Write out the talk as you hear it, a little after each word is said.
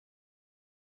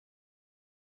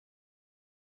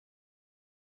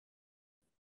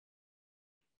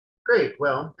Great.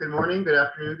 Well, good morning, good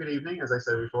afternoon, good evening, as I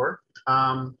said before.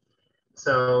 In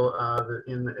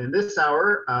this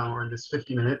hour, or in this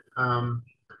 50-minute,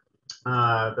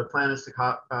 the plan is to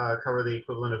cover the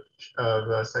equivalent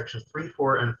of sections 3,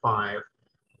 4, and 5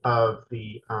 of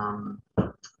the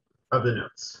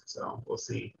notes. So we'll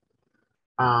see.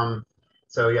 So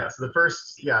the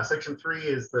first, section 3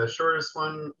 is the shortest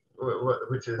one,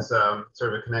 which is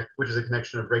sort of a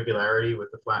connection of regularity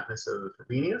with the flatness of the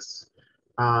Frobenius.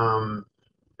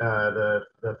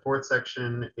 The fourth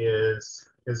section is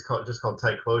called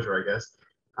tight closure, I guess,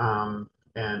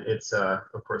 and it's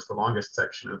of course the longest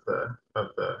section of the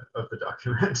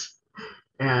document.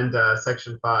 And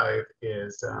section 5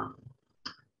 is going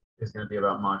to be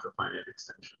about modular finite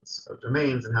extensions of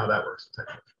domains and how that works with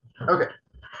tight closure. Okay,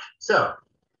 so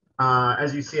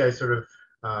as you see, I sort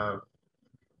of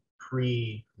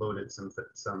pre-loaded some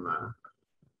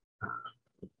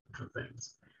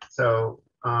things. So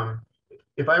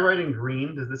if I write in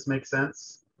green, does this make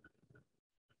sense?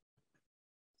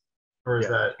 Or is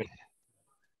that?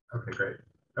 Okay, great.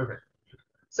 Okay.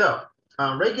 So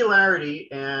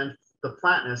regularity and the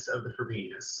flatness of the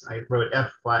Frobenius. I wrote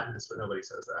F flatness, but nobody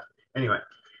says that. Anyway,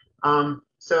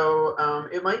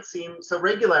 it might seem, so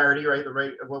regularity, right?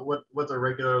 What's a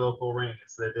regular local ring?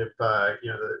 It's that if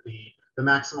the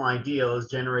maximal ideal is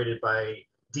generated by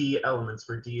D elements,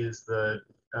 where D is the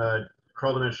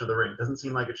curl dimension of the ring. It doesn't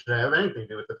seem like it should have anything to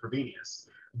do with the Frobenius.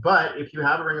 But if you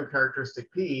have a ring of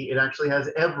characteristic P, it actually has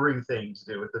everything to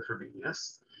do with the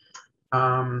Frobenius.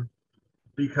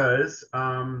 Because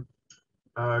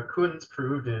Kunz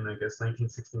proved in, I guess,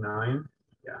 1969,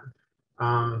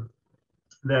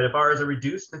 that if R is a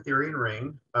reduced Noetherian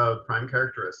ring of prime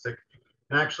characteristic,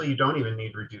 and actually you don't even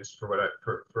need reduced for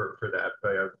that,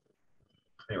 but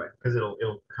anyway, because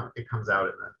it comes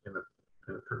out in the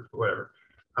proof, or whatever.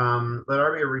 Let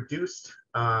R be a reduced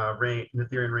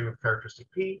Noetherian ring of characteristic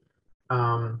P,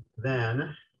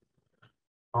 then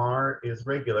R is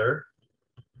regular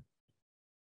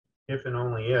if and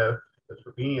only if the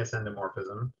Frobenius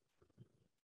endomorphism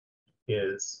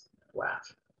is flat.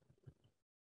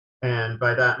 And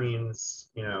by that means,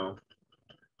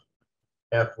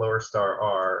 F lower star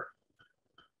R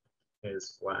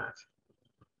is flat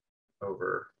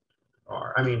over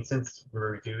R. I mean, since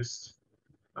we're reduced,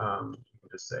 you can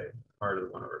just say R to the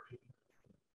 1 over P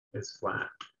is flat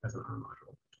as an R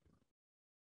module.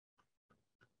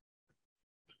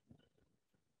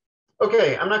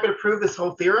 Okay, I'm not going to prove this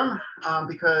whole theorem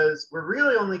because we're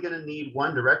really only going to need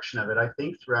one direction of it, I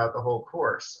think, throughout the whole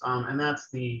course, and that's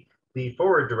the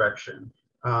forward direction,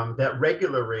 that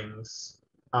regular rings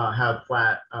have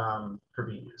flat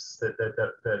Frobenius. That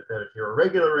if you're a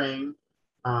regular ring,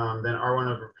 then R1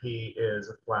 over P is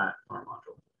a flat R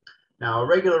module. Now, a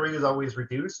regular ring is always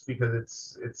reduced because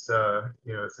it's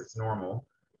normal,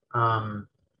 and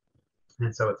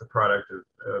so it's a product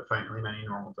of finitely many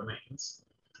normal domains.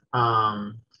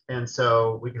 And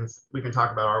so we can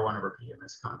talk about R1 over P in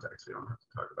this context. We don't have to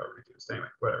talk about reduced anyway.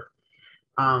 Whatever.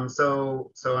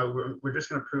 We're just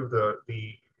going to prove the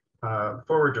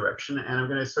forward direction, and I'm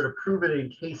going to sort of prove it in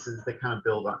cases that kind of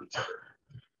build on each other.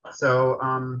 So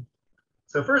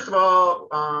first of all,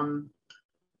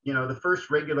 the first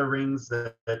regular rings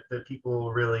that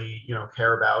people really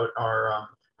care about are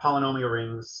polynomial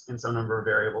rings in some number of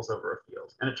variables over a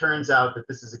field. And it turns out that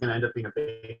this is going to end up being a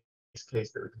base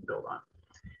case that we can build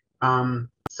on.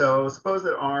 So suppose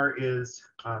that R is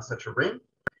such a ring.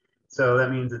 So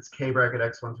that means it's K bracket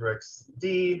X1 through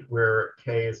XD, where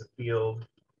K is a field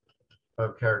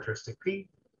of characteristic P.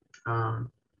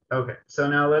 Okay, so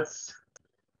now let's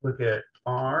look at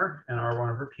R and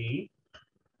R1 over P.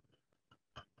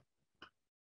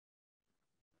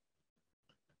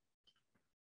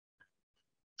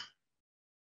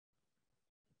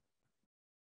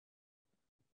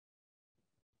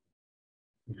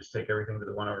 You just take everything to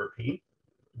the 1 over P.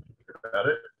 Think about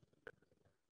it.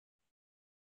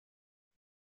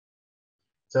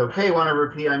 So K1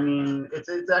 over P, I mean,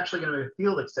 it's actually going to be a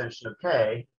field extension of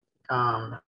K.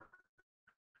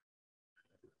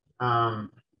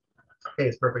 K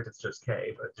is perfect, it's just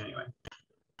K, but anyway.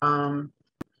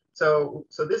 So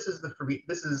this is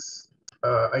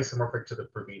isomorphic to the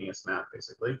Frobenius map,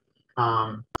 basically.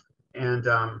 Well,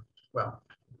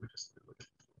 we just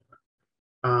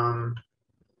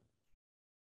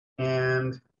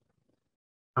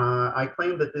I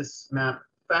claim that this map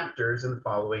factors in the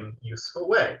following useful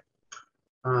way.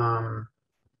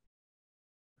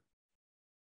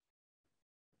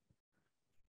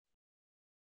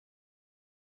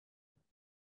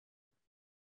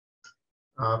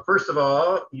 First of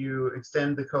all, you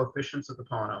extend the coefficients of the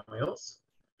polynomials.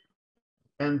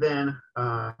 and then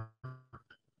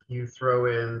you throw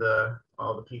in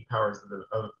all the peak powers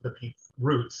of the peak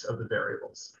roots of the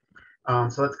variables.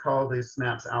 So let's call these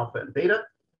maps alpha and beta.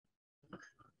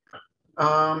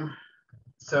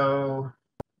 So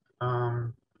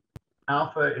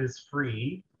alpha is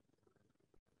free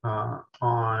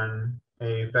on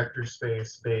a vector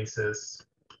space basis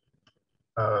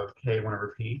of k1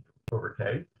 over p over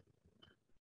k.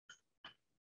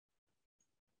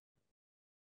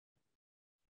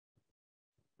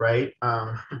 Right?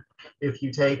 If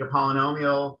you take a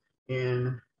polynomial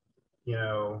in,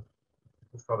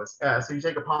 let's call this S. So you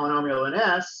take a polynomial in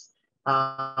S,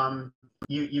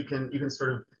 you can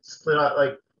sort of split out,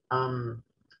 like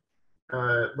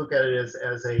look at it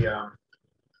as a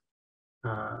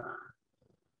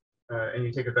and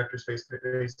you take a vector space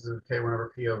basis of k1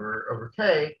 over p over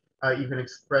k. You can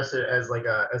express it as like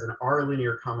as an R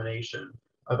linear combination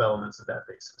of elements of that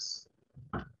basis.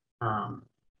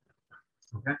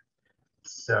 Okay,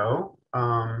 so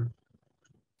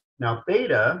now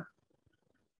beta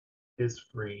is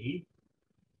free.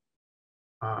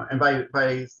 And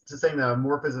by saying the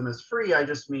morphism is free, I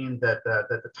just mean that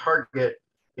the target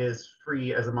is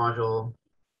free as a module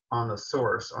on the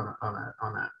source on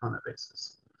that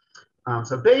basis.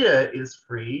 So beta is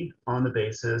free on the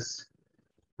basis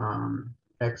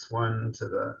x1 to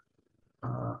the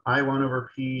I1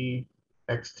 over p,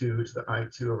 x2 to the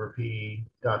I2 over p,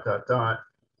 dot dot dot,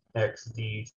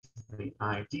 xd to the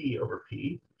id over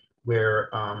p, where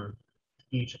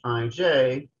each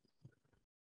ij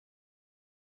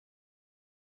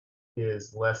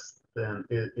is less than,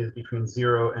 is between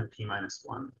 0 and p minus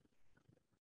 1.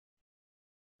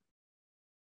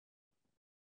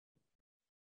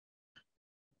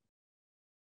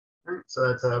 All right, so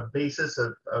that's a basis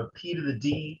of p to the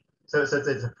d. So it's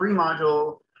a free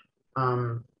module.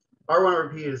 R1 over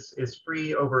p is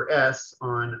free over S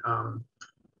on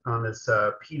this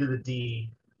p to the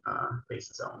d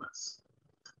basis elements.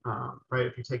 Right,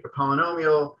 if you take a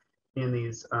polynomial in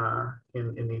these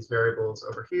variables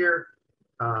over here,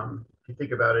 if you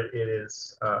think about it, it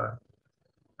is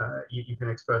you can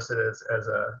express it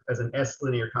as an S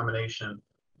linear combination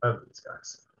of these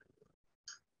guys.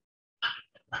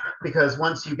 Because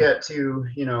once you get to,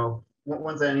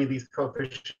 once any of these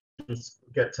coefficients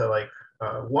get to like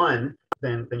 1,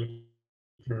 then you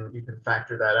can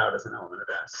factor that out as an element of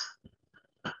S.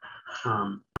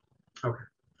 Okay,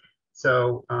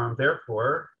 so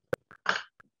therefore,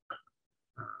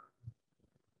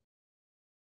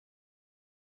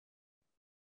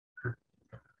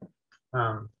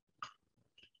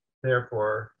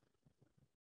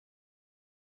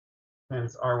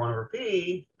 hence R1 over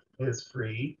P is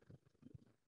free,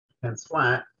 hence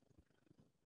flat,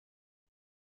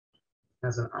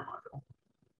 as an R module,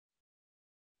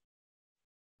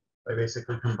 by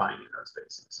basically combining those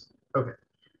bases. Okay,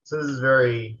 so this is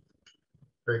very,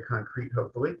 very concrete,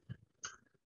 hopefully.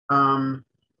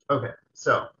 Okay,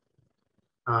 so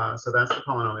that's the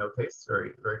polynomial case,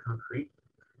 very, very concrete.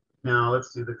 Now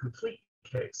let's do the complete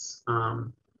case.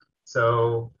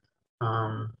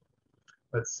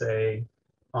 Let's say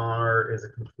R is a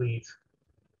complete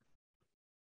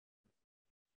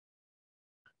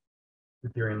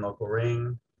Euclidean local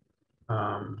ring.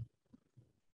 Not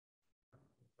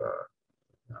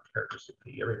characteristic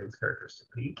P, everything's characteristic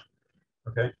P.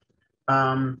 Okay.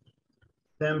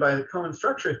 Then by the Cohen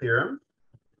structure theorem,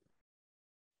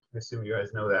 I assume you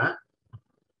guys know that.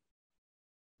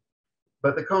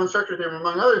 But the Cohen structure theorem,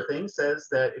 among other things, says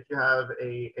that if you have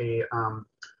a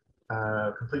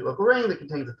complete local ring that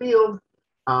contains a field,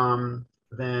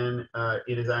 then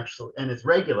it is actually, and it's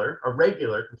regular, a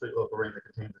regular complete local ring that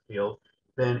contains a field,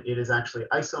 then it is actually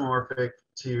isomorphic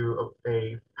to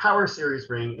a power series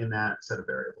ring in that set of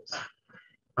variables.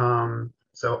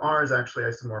 So R is actually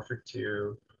isomorphic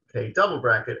to K double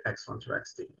bracket x1 to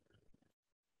xd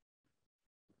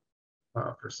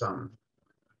for some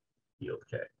field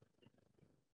K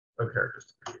of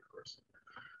characteristic P, of course.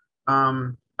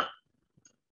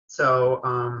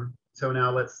 So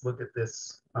now let's look at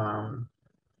this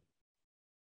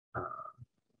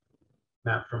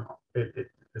map from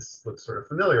it. This looks sort of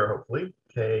familiar, hopefully.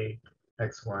 K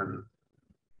x1,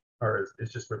 or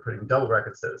it's just we're putting double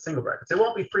brackets instead of single brackets. It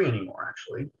won't be free anymore,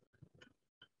 actually.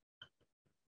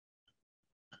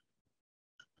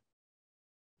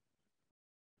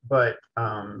 But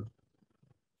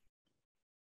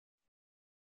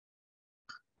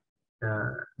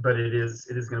it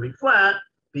is going to be flat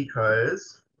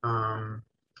because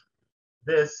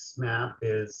this map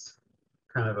is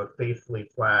kind of a faithfully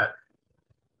flat.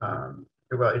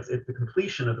 Well, it's the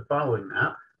completion of the following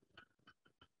map.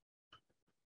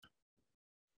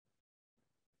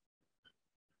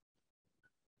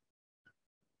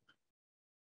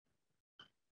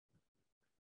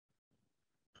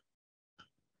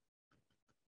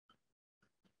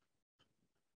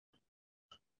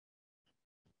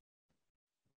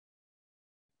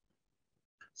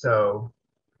 So,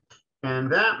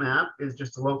 and that map is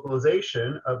just a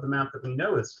localization of the map that we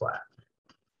know is flat.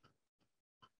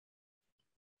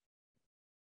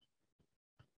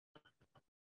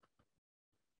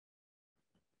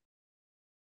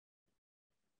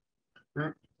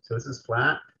 Right? So this is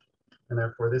flat, and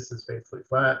therefore this is faithfully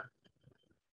flat.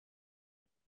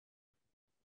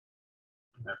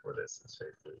 And therefore this is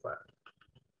faithfully flat.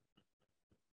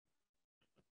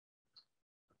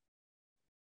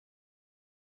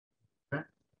 Okay.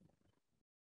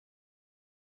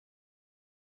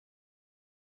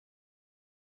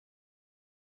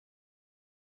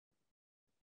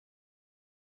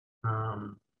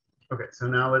 Okay, so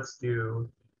now let's do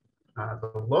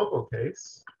the local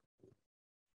case.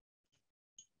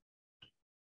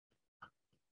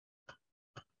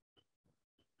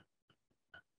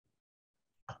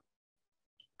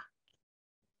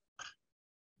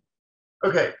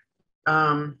 Okay,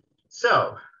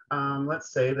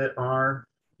 let's say that R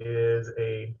is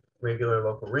a regular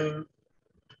local ring.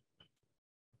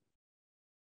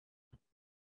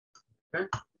 Okay.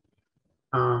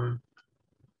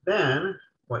 Then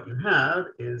what you have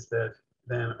is that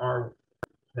then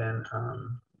then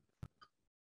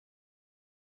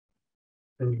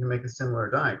you can make a similar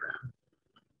diagram.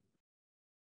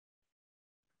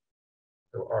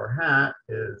 So R hat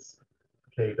is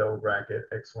K double bracket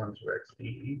x1 to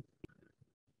xd.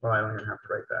 Well, I don't even have to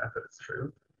write that, but it's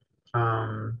true.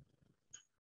 And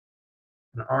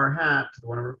R hat to the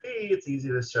 1 over p, it's easy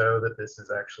to show that this is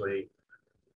actually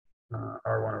R1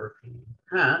 over p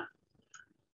hat.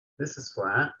 This is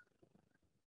flat,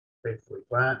 faithfully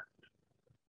flat.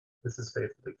 This is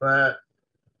faithfully flat.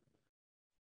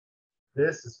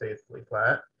 This is faithfully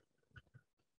flat.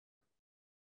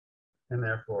 And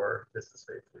therefore, this is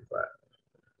faithfully flat.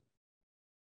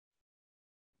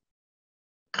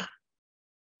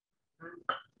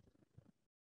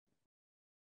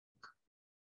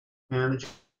 And the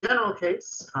general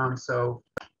case, so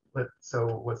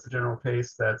what's the general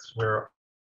case? That's where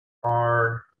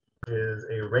R is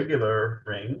a regular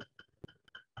ring,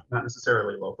 not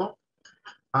necessarily local.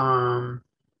 Then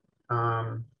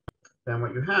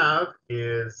what you have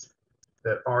is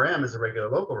that Rm is a regular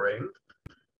local ring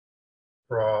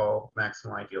for all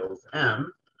maximal ideals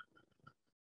M.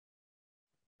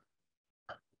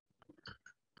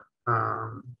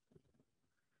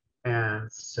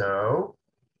 And so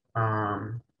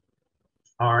Rm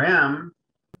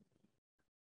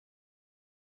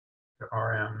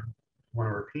Rm 1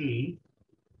 over P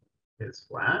is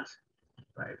flat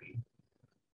by the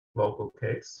local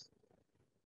case,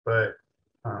 but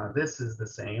this is the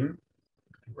same,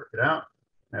 if you work it out,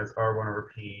 as R1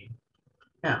 over P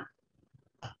M.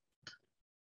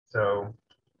 So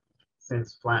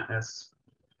since flatness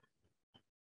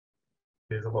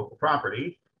is a local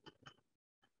property,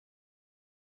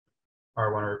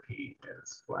 R1 over P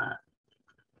is flat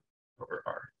over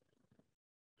R.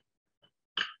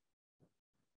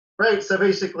 Right, so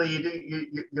basically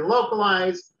you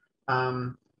localize,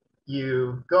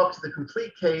 you go up to the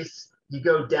complete case, you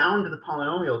go down to the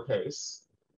polynomial case,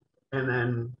 and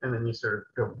then you sort of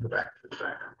go back to the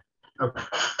diagram. Okay.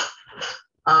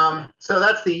 So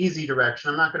that's the easy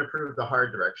direction. I'm not going to prove the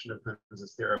hard direction of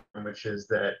Penz's theorem, which is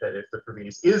that if the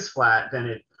Frobenius is flat, then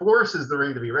it forces the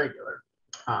ring to be regular.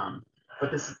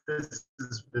 But this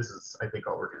is I think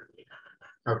all we're going to need.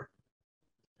 Okay.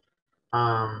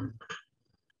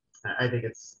 I think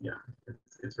it's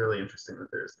it's really interesting that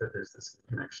there's this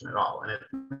connection at all, and it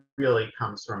really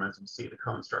comes from, as you see, the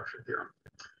Cohen structure theorem.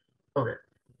 Okay,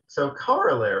 so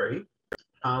corollary.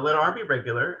 Let R be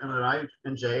regular and let I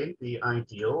and J be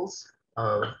ideals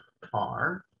of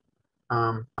R.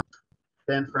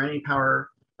 Then for any power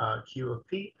Q of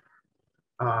P,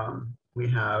 we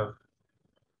have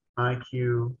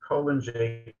IQ colon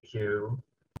JQ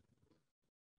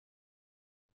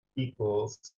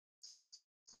equals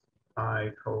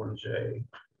I colon J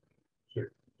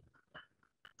Q.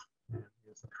 And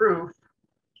here's the proof.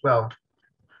 Well,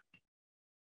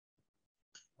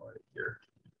 here.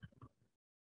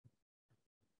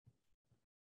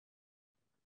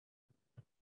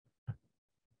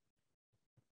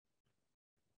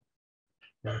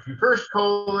 Now, if you first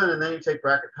colon and then you take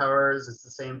bracket powers, it's the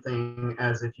same thing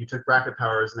as if you took bracket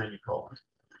powers and then you colon.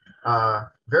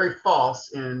 Very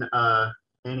false in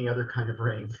any other kind of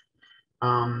ring.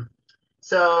 The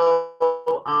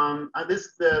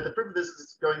proof of this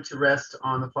is going to rest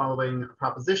on the following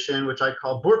proposition, which I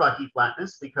call Bourbaki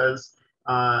flatness, because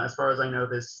as far as I know,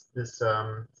 this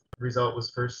result was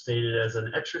first stated as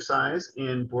an exercise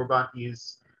in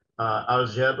Bourbaki's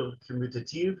algèbre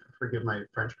commutative, forgive my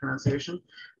French pronunciation,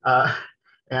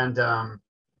 and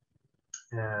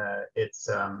it's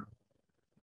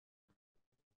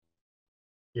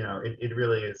you know, it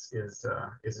really is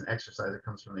an exercise that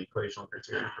comes from the equational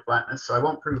criterion for flatness. So I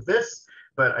won't prove this,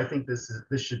 but I think this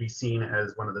should be seen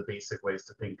as one of the basic ways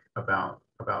to think about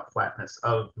flatness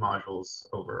of modules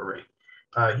over a ring.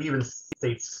 He even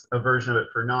states a version of it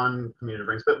for non-commutative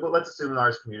rings, but let's assume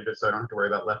ours is commutative, so I don't have to worry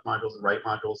about left modules and right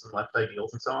modules and left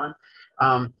ideals and so on.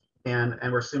 And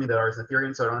we're assuming that ours is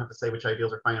Noetherian, so I don't have to say which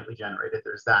ideals are finitely generated.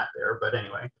 There's that there, but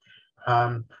anyway,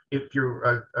 if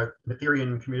you're a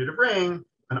Noetherian commutative ring,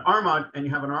 an R mod, and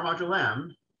you have an R module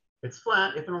M, it's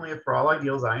flat if and only if for all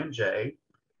ideals I and J,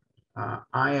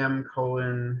 IM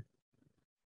colon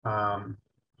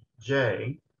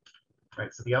J,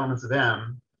 right? So the elements of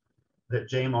M that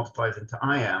J multiplies into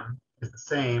IM is the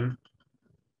same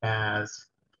as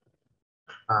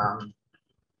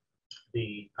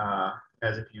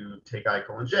as if you take I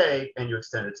colon J and you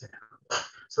extend it to M.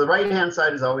 So the right-hand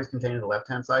side is always contained in the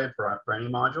left-hand side for any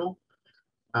module.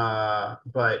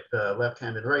 But the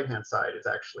left-hand and right-hand side is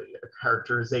actually a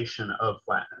characterization of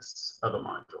flatness of a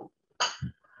module.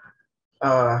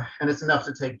 And it's enough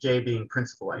to take J being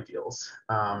principal ideals.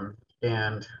 And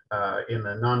in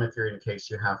the non-Noetherian case,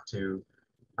 you have to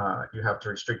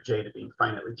restrict J to being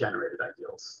finitely generated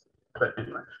ideals. But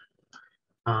anyway.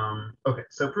 Okay,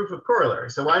 so proof of corollary.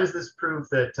 So why does this prove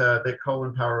that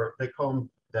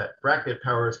that bracket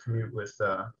powers commute with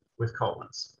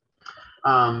colons?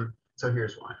 So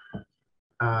here's why.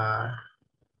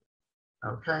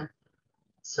 Okay,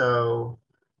 so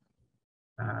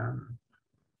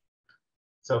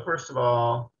first of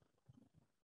all,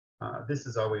 this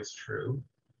is always true.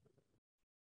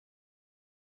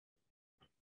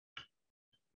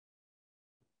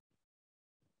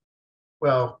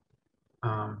 Well,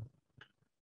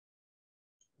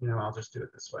 you know, I'll just do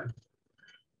it this way.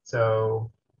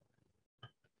 So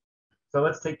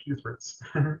let's take Q roots.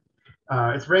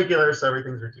 It's regular, so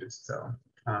everything's reduced. So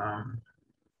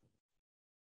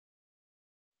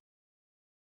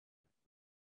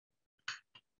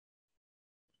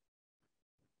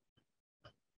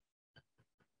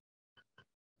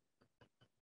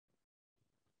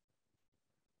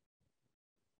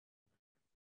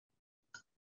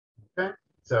okay,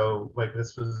 so like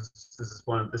this is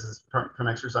from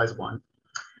exercise 1.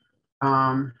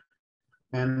 And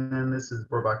then this is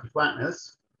Bourbaki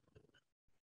flatness.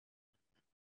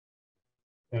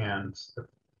 And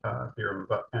the theorem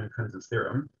and Kunz's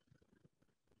theorem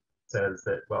says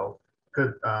that, well,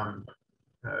 could R1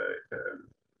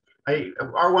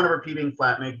 over P being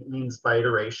flat means by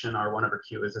iteration R1 over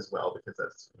Q is as well, because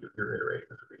that's you're iterating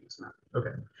with the reuse method.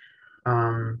 Okay.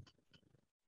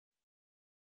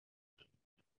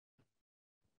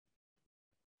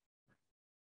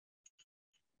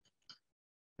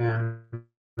 And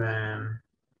then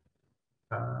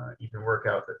you can work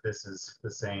out that this is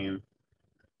the same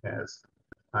as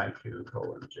IQ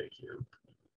colon JQ.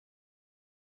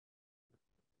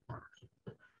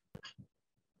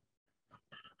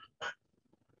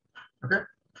 Okay,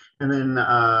 and then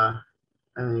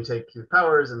you take Q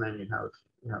powers, and then you have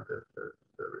the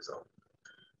result.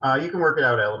 You can work it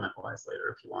out element-wise later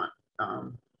if you want.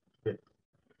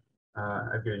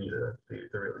 I've given you the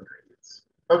real ingredients.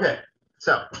 Okay,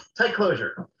 so tight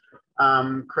closure.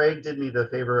 Craig did me the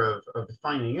favor of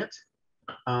defining it,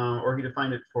 or he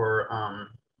defined it for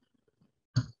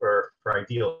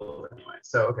ideal anyway.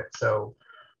 So okay, so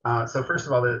first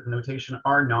of all, the notation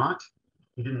R naught,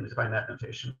 he didn't define that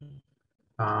notation.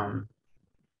 So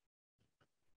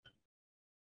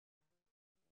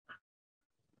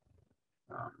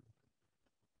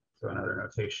another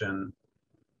notation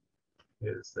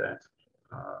is that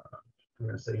I'm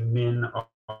going to say min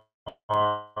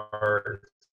R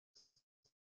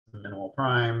minimal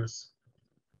primes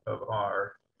of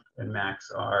R, and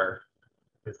max R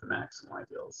is the maximal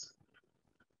ideals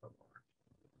of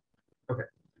R. Okay.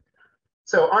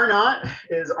 So R naught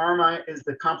is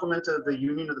the complement of the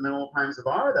union of the minimal primes of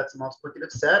R. That's a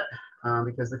multiplicative set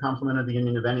because the complement of the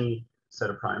union of any set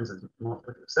of primes is a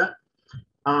multiplicative set.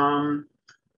 And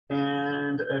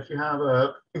if you have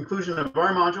a inclusion of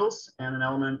R modules and an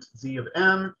element Z of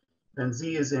M, then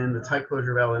Z is in the tight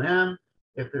closure of L and M.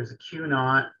 If there's a Q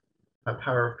naught, a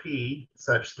power of P,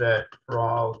 such that for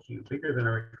all Q bigger than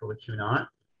or equal to Q naught,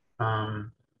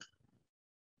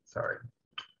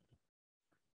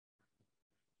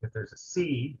 if there's a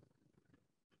C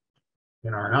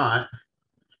in R naught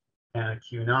and a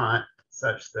Q naught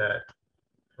such that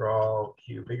for all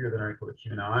Q bigger than or equal to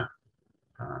Q naught,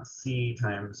 C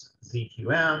times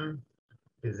ZQM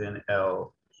is in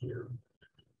LQ.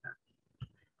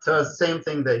 So it's the same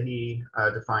thing that he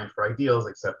defined for ideals,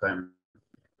 except I'm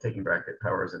taking bracket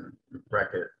powers and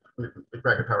bracket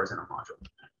powers in a module.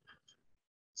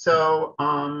 So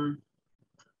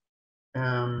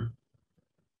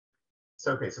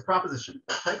okay, so proposition.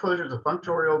 Tight closure is a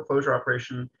functorial closure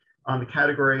operation on the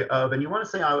category of, and you want to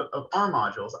say of R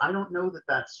modules. I don't know that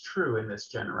that's true in this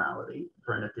generality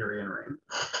for an Ethereum ring,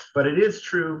 but it is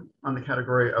true on the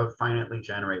category of finitely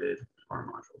generated R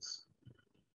modules.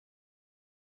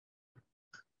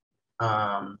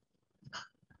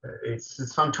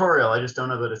 It's functorial. I just don't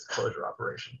know that it's a closure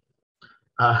operation.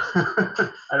 I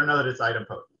don't know that it's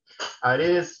idempotent. It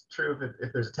is true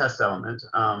if there's a test element,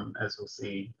 as we'll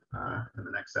see in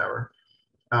the next hour.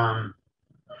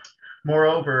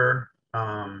 Moreover,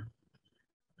 the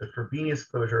Frobenius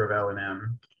closure of L and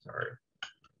M,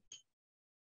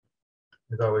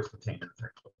 is always contained in the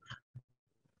tight closure.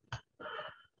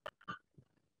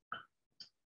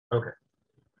 Okay.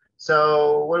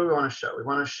 So what do we want to show? We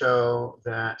want to show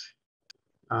that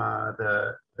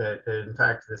that in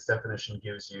fact this definition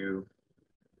gives you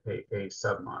a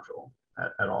submodule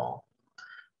at all.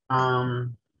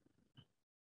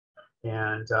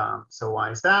 So why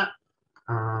is that?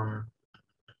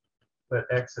 Let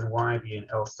X and Y be in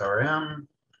L star M,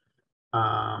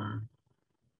 and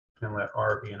let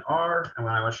R be in R. And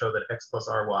when I want to show that X plus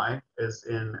RY is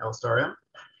in L star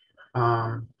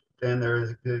M, then there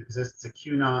exists a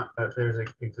Q naught.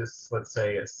 Exists, let's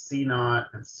say, a C naught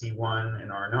and C1 in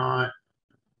R naught,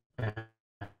 and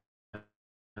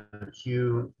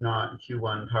Q naught and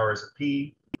Q1 powers of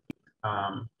P,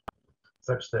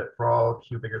 such that for all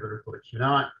Q bigger than or equal to Q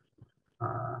naught,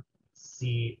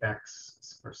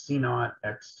 Cx or C naught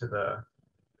X to the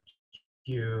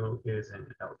Q is in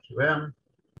LQM.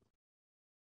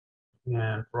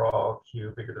 And for all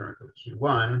Q bigger than or equal to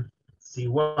Q1,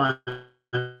 C1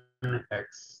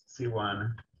 X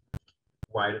C1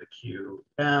 Y to the Q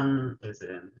M is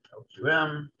in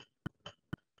LQM.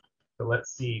 So let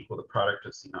C equal the product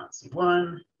of C naught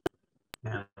C1,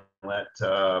 and let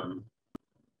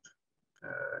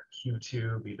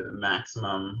Q2 be the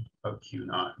maximum of Q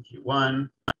naught and Q1.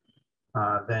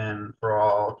 Then for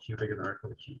all Q bigger than or equal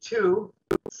to Q2,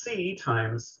 C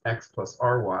times X plus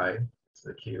RY to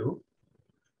the Q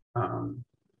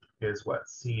is what?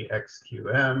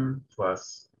 CXQM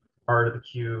plus R to the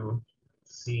Q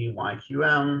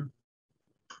CYQM.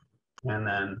 And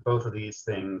then both of these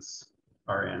things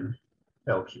are in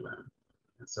LQM.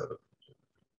 And so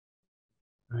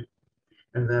right.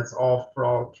 And that's all for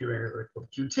all Q bigger than or equal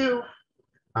to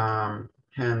Q2.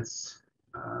 Hence,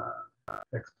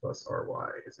 X plus RY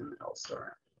is in L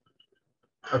star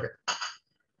M. Okay.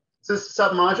 So this is a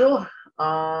submodule.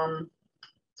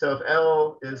 So if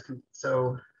L is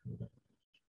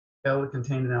L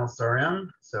contained in L star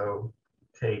M, so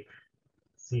take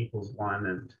C equals 1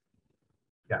 and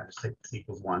just take C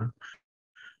equals 1.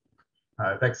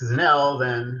 If X is in L,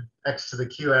 then X to the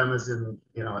QM is in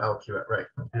LQM, right?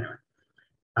 Anyway.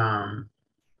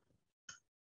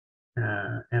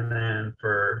 And then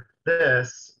for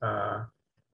this,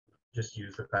 just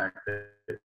use the fact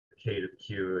that K to the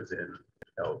Q is in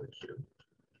L to the Q.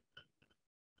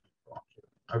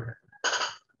 Okay.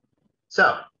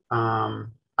 So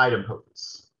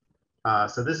idempotence.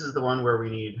 So this is the one where we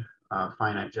need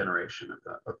finite generation of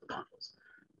the modules.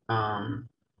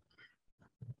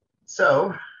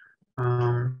 So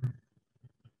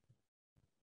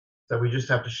we just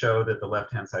have to show that the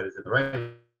left-hand side is in the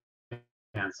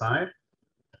right-hand side.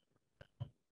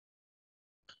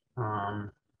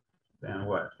 Then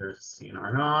what? There's a C and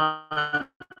R naught,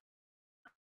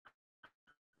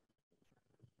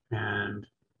 and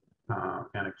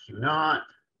a Q naught,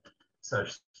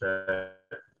 such that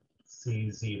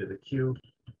CZ to the Q,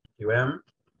 QM,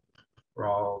 for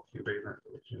all Q bigger than or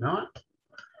equal to Q naught.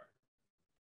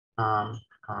 All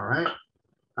right.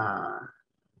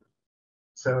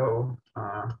 So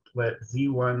let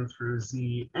Z1 through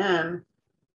Zn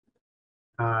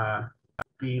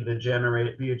be a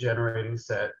generating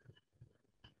set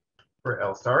for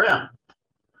L star M.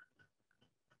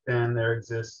 Then there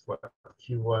exists what?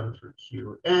 Q1 through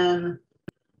Qn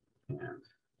and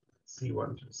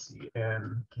C1 through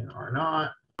Cn in R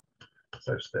naught,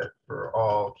 such that for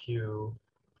all Q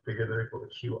bigger than or equal to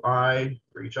Qi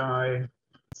for each I,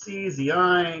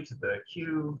 CZi to the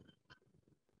Q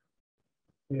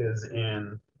is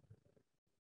in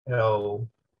LQM.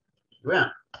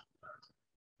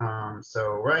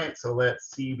 So let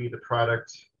C be the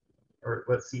product, or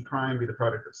let C prime be the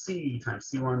product of C times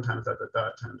C1 times ...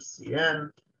 times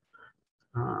Cn.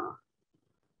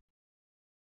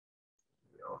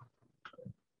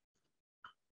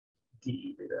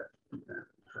 D be that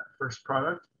first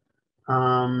product.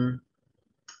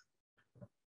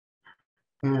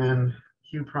 and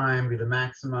Q prime be the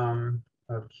maximum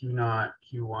of Q naught,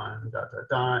 Q1, dot, dot,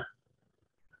 dot,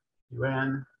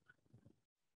 UN.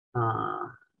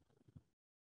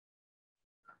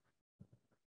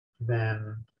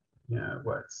 Then, you know,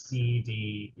 what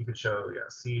CD, you could show, yeah,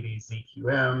 CD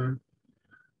ZQM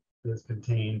is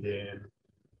contained in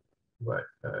what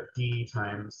D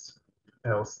times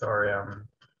L star M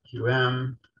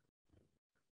QM,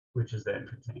 which is then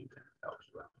contained in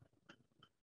LQM.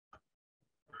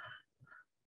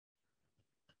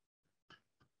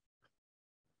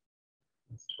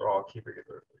 Let's draw Q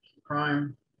regular for Q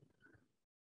prime.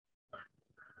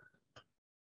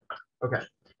 Okay,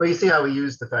 but you see how we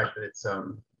use the fact that it's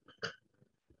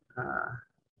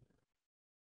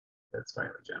that's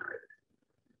finally generated.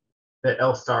 That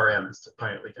L star M is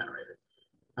finally generated.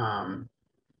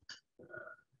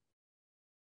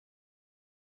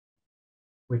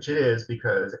 Which it is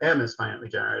because M is finitely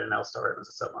generated and L star M is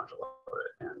a submodule of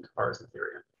it, and R is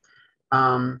Noetherian.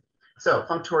 So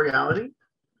functoriality.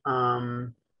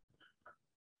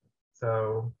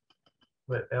 So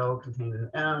let L contain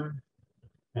an M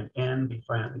and N be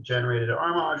finitely generated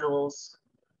R modules.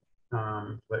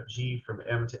 Let G from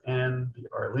M to N be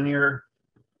R linear.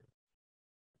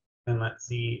 And let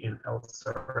Z in L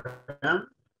star M.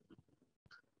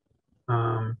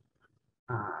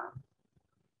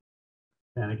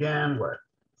 And again, what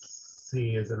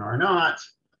C is an R naught,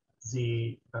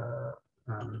 Z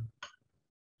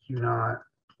Q naught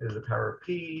is the power of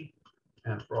P,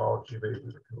 and for all Q raised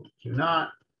to the Q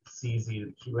naught, CZ to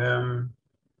the QM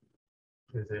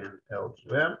is in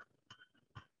LQM.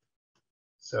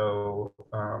 So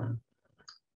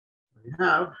we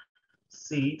have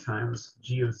C times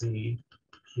G of Z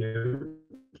Q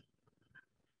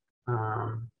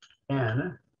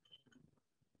N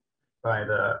by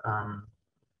the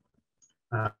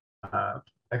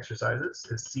exercises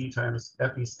is C times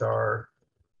FE star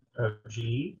of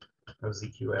G of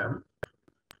ZQM,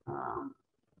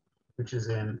 which is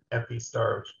in FE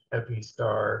star of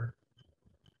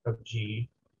G.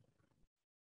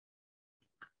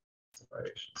 So I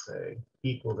should say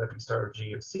equals FE star of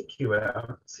G of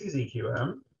CQM,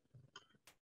 CZQM,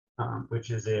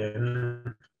 which is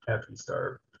in FE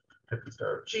star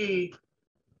of G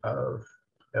of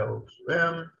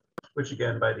LQM, which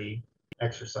again by the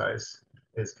exercise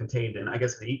is contained in, I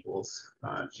guess it equals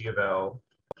G of L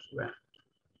QN.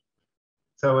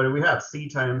 So what do we have? C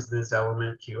times this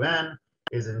element QN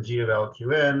is in G of L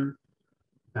QN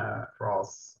for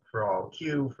all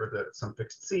Q for some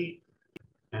fixed C,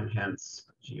 and hence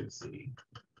G of C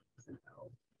is in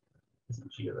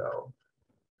G of L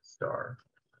star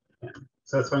N.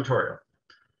 So it's functorial.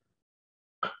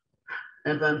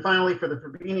 And then finally, for the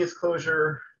Frobenius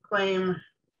closure claim,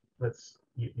 let's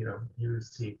use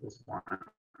T equals 1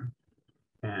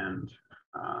 and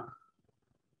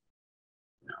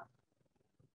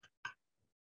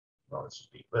well, it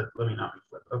should be, let me not be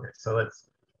flipped. Okay, so let's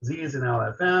Z is in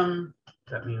LFM.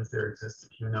 That means there exists a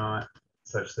Q naught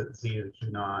such that Z of the Q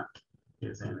naught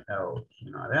is in L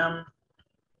Q naught M.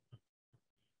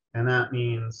 And that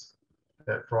means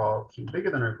that for all Q bigger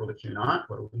than or equal to Q naught,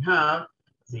 what do we have?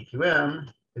 ZQM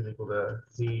is equal to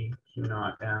Z Q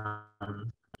naught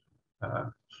M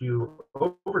Q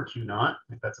over Q naught,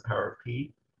 if that's a power of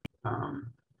P,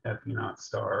 FE naught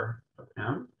star of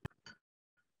M,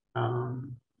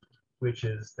 which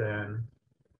is then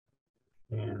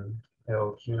in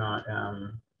L Q naught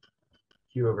M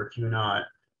Q over Q naught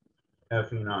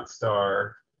FE naught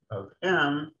star of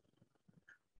M.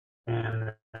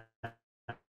 And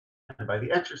by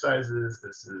the exercises,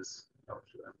 this is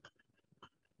LQM.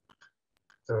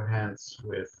 So hence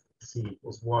with C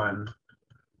equals 1,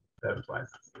 that implies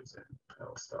this is in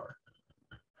L star.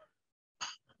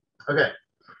 Okay.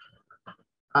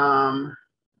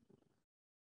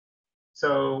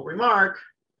 So remark,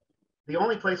 the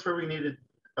only place where we needed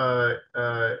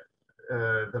the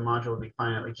module to be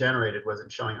finitely generated was in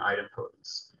showing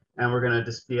idempotence. And we're going to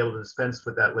just be able to dispense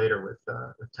with that later with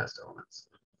test elements.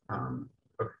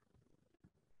 Okay.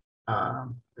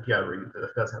 If you have a reading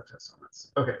that does have test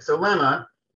elements. Okay, so lemma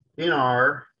in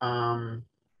R, I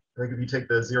think if you take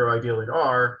the zero ideal in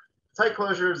R, the tight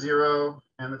closure of 0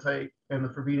 and the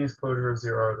Frobenius closure of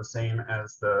 0 are the same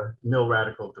as the nil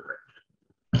radical direct.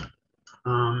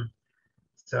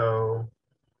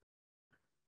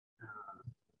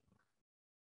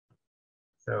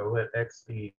 So let X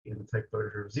be in the tight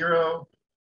closure of 0.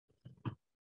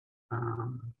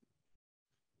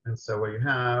 And so what you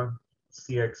have,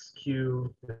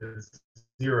 CXQ is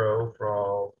 0 for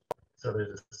all, so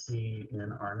there's a C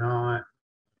in R naught,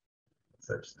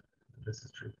 such that this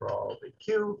is true for all big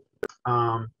Q.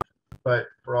 but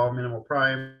for all minimal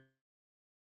primes,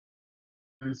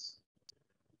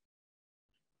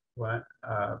 what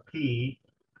P,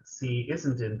 C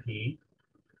isn't in P,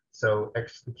 so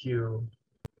X to the Q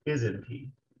is in P.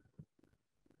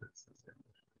 This is in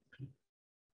P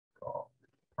for all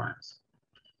primes.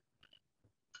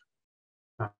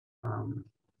 Um,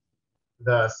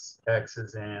 Thus, X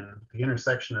is in the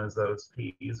intersection of those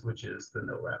P's, which is the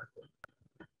nil radical.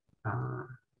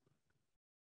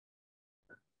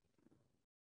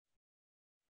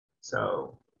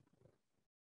 So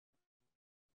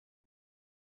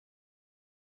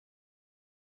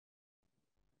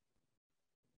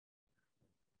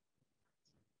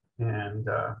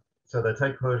so the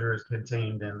tight closure is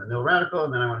contained in the nil radical,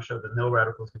 and then I want to show the nil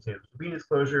radical is contained in the Frobenius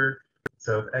closure.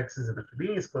 So if X is in the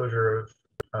Frobenius closure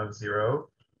of 0,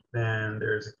 then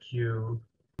there's a Q.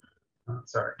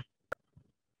 Sorry.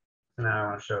 So now I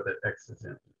want to show that if X is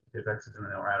in the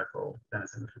nil radical, then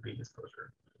it's in the Frobenius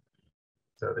closure.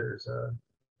 So there's I'm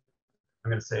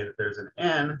going to say that there's an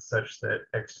n such that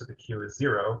X to the Q is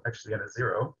 0, X to the n is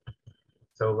 0.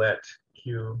 So let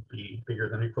Q be bigger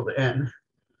than or equal to n,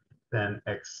 then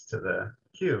X to the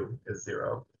Q is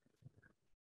 0,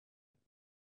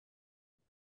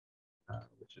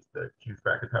 which is the Q's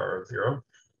bracket power of 0.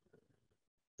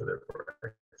 So therefore,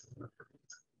 X is in the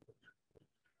Frobenius.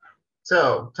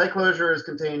 So tight closure is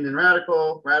contained in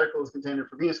radical, radical is contained in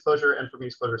Frobenius closure, and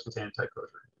Frobenius closure is contained in tight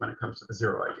closure when it comes to the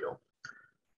 0 ideal.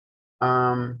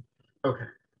 Okay.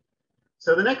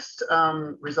 So the next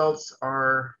results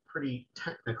are pretty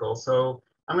technical. So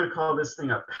I'm going to call this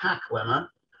thing a PAC lemma,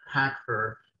 PAC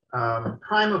for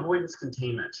prime avoidance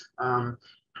containment.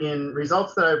 In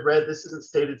results that I've read, this isn't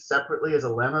stated separately as a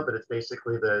lemma, but it's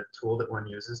basically the tool that one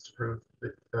uses to prove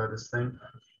this thing.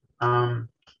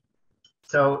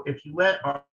 So if you let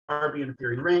R be an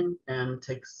inferior ring and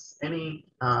takes any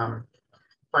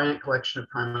finite collection of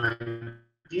prime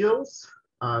ideals,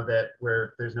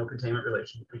 where there's no containment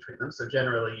relation between them. So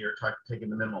generally, you're taking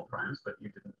the minimal primes, but you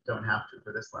don't have to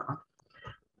for this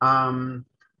lemma.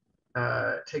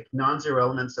 Take non-zero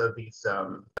elements of these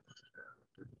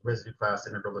residue class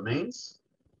integral domains.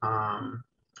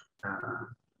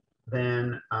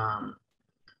 Then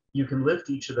you can lift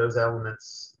each of those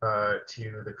elements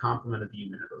to the complement of the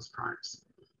union of those primes.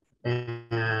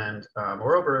 And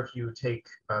moreover, if you take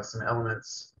some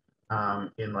elements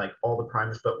in like all the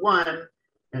primes but one,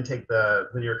 and take the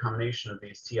linear combination of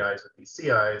these TIs with these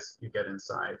CIs, you get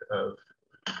inside of,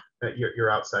 you're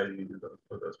outside of the union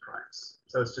of those primes.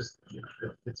 So it's just,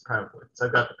 it's prime avoidance.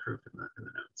 I've got the proof in the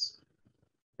notes.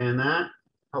 And that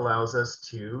allows us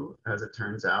to, as it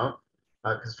turns out,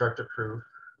 construct a proof,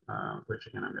 which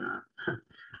again, I'm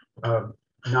gonna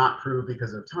not prove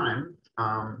because of time,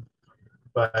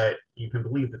 but you can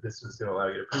believe that this is gonna allow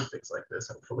you to prove things like this,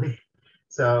 hopefully.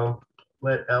 So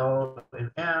let L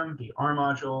and M be R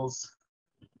modules,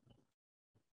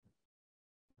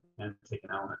 and take an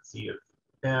element Z of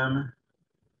M.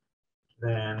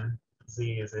 Then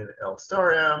Z is in L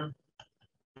star M.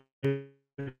 If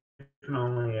and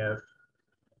only if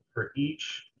for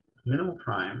each minimal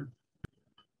prime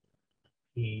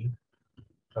P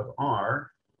of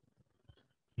R,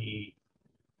 the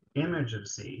image of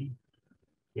Z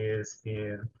is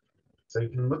in, so you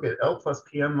can look at L plus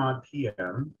PM mod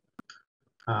PM,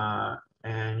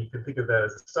 and you can think of that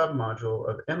as a submodule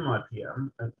of M mod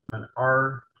PM, an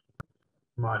R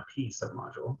mod P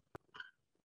submodule,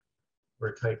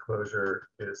 where tight closure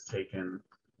is taken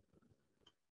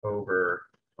over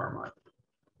R mod.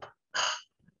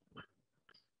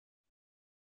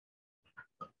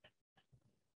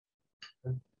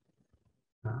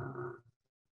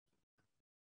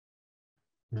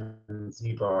 And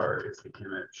Z bar is the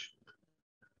image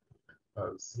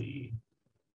of Z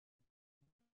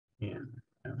in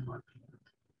M mod PM.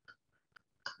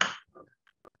 Okay.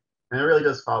 And it really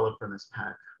does follow from this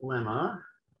PAC lemma.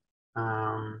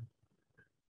 And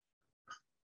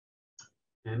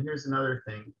here's another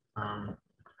thing.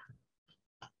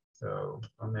 So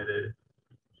omitted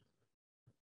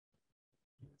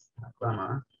PAC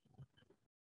lemma.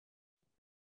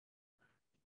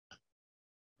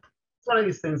 It's one of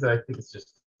these things that I think is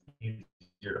just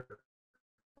easier to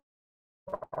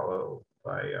follow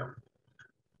by,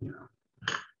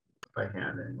 by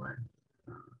hand anyway.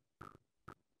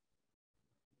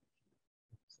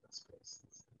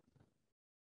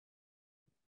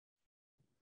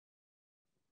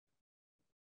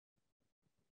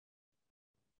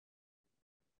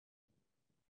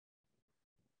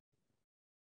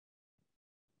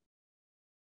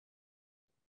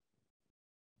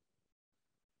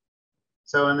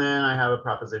 So, and then I have a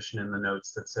proposition in the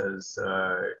notes that says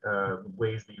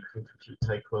ways that you can compute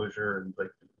tight closure and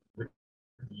like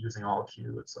using all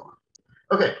Q and so on.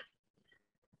 Okay.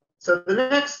 So the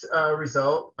next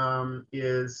result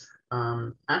is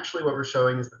actually what we're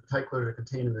showing is that the tight closure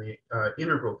contained in the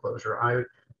integral closure. I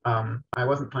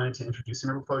wasn't planning to introduce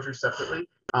integral closure separately,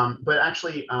 but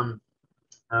actually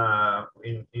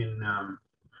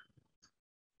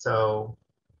so.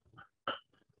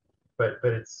 But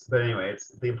anyway,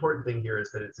 it's the important thing here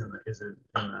is that it's in the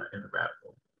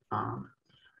radical.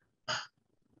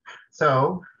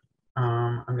 So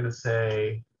I'm going to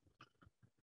say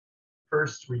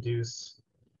first reduce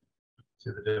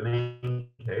to the domain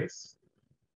case.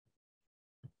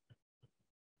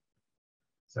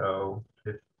 So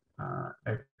if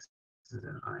x is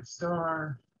in I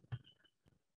star,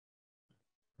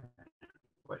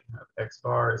 what you have x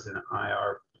bar is in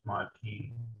IR mod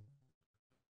p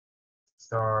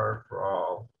star for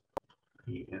all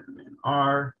p in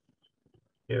R.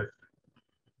 If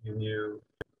you knew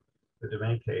the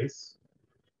domain case,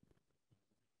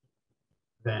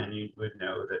 then you would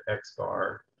know that x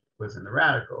bar was in the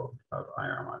radical of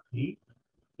IR mod p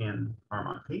in R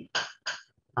mod p.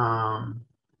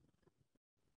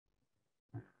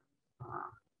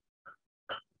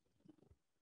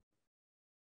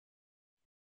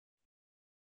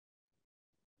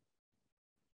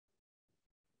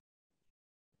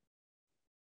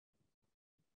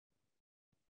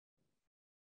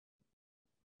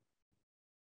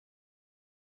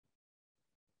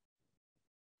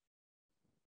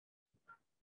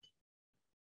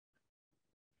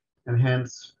 And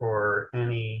hence, for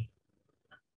any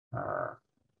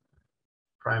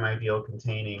prime ideal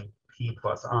containing p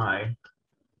plus I,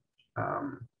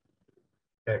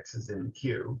 x is in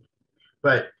Q.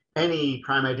 But any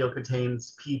prime ideal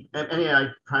contains p. Any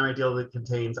prime ideal that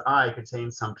contains I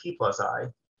contains some p plus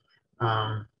I.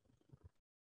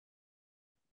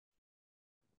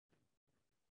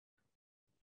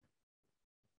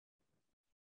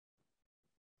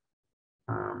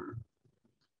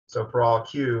 So for all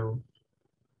Q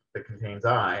that contains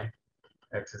I,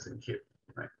 x is in Q,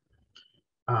 right?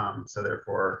 So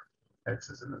therefore, x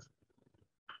is in this.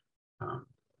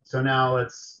 So now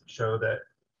let's show that.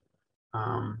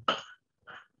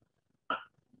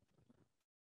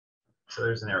 So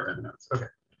there's an error in the notes. Okay.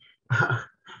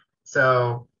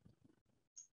 So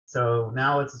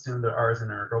now let's assume that R is an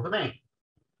integral domain.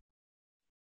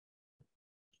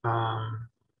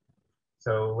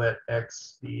 So let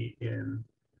x be in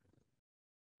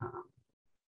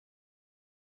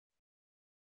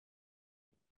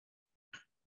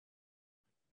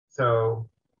so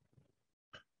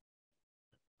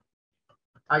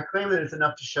I claim that it's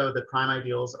enough to show that prime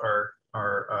ideals are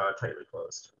tightly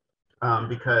closed,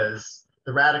 because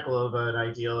the radical of an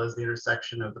ideal is the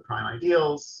intersection of the prime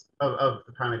ideals of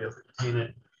the prime ideals that contain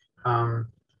it.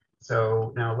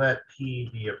 So now let P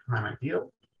be a prime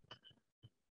ideal,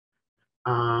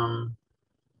 and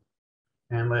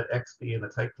let X be in the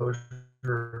tight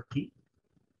closure P,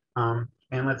 and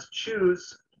let's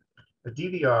choose the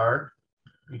DVR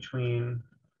between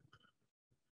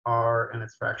R and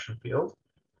its fraction field,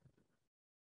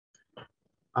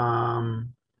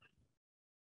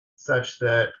 such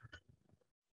that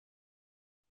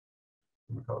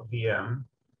we call it VM,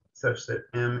 such that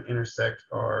M intersect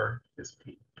R is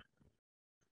P.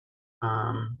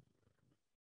 And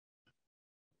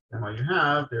what you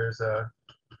have, there's a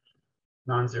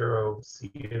non-zero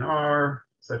C in R,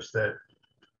 such that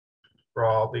for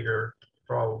all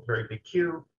very big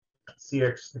Q,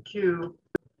 CX to the Q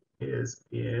is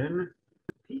in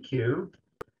PQ,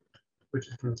 which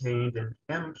is contained in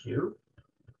MQ.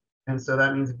 And so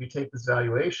that means if you take this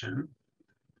valuation,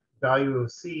 value of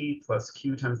C plus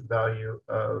Q times the value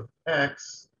of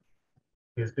X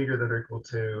is bigger than or equal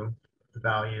to the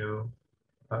value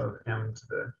of M to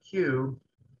the Q,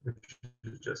 which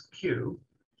is just Q.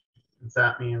 And so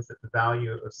that means that the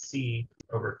value of C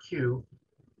over Q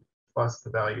plus the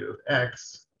value of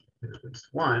X is at least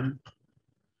 1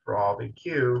 for all big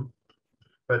Q.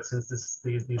 But since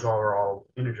these all are all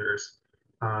integers,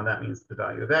 that means the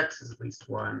value of X is at least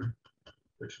 1,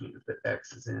 which means that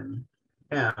X is in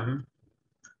M,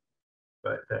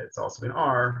 but that it's also in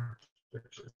R,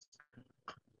 which is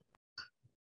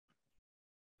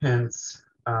hence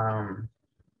for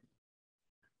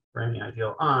any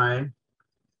ideal I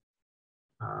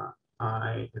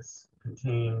is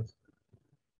contained.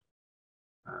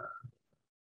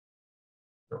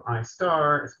 So I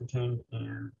star is contained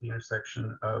in the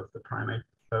intersection of the primate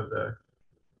of the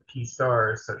P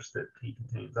stars such that P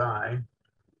contains I,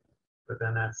 but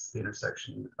then that's the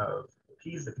intersection of the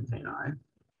P's that contain I,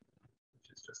 which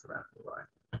It's just the radical y.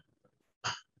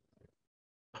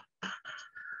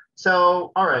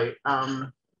 So, all right,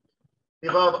 the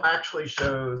above actually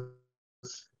shows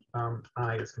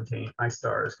I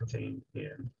star is contained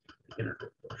in the integral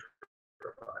closure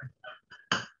of I.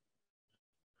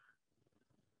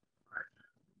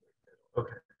 All right.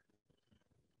 Okay.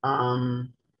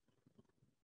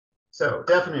 So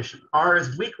definition: R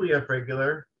is weakly F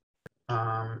regular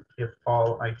if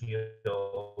all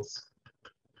ideals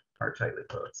are tightly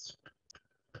closed,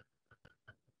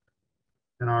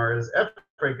 and R is F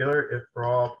regular if for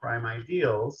all prime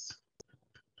ideals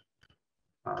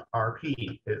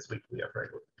RP is weakly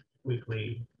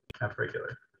F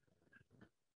regular.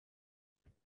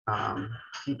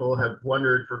 People have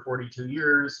wondered for 42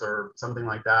 years or something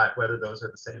like that whether those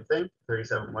are the same thing.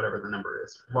 37, whatever the number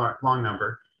is, long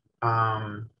number,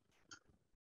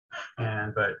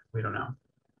 but we don't know.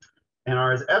 And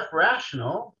R is F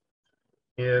rational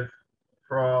if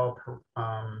for all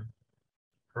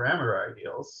parameter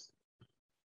ideals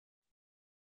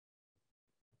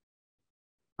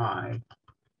I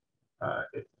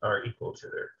are equal to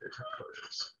their type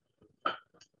closures.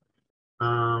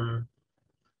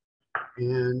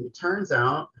 And it turns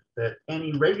out that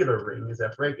any regular ring is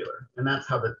F regular, and that's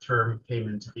how the term came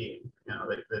into being. You know,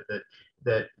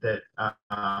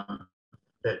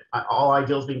 that all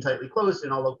ideals being tightly closed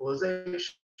in all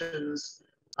localizations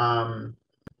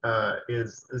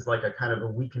is like a kind of a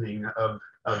weakening of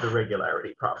the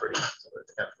regularity property. So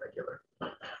it's F regular.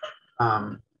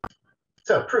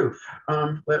 So proof: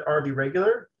 let R be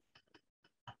regular,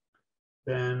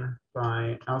 then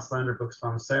by Auslander,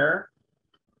 Buxbaum, Serre.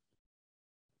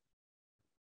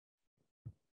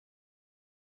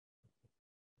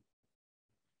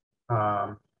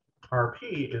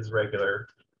 RP is regular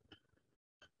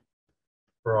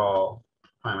for all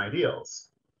prime ideals,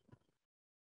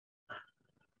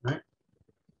 right?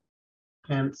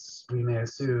 Hence, we may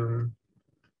assume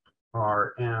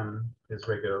Rm is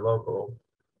regular local,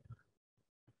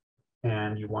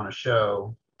 and you want to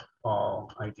show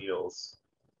all ideals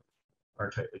are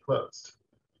tightly closed.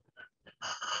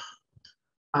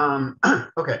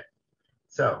 Okay,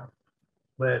 so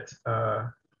let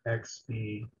X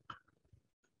be,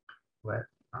 let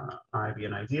I be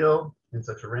an ideal in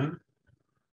such a ring,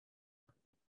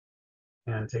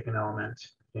 and take an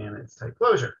element in its tight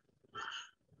closure.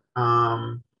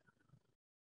 Then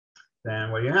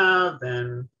what do you have?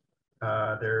 Then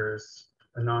there's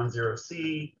a non-zero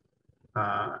C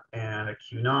and a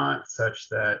Q naught such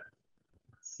that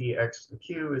Cx to the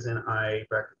Q is in I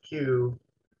bracket Q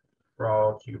for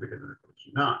all Q bigger than or equal to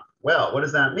Q naught. Well, what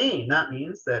does that mean? That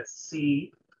means that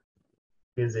C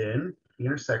is in the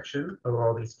intersection of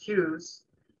all these Q's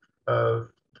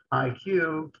of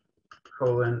IQ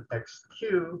colon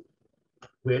XQ,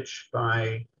 which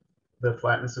by the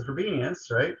flatness of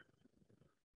Frobenius, right,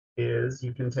 is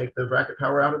you can take the bracket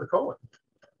power out of the colon.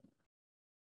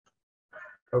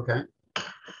 Okay.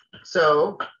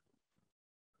 So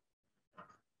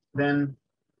then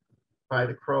by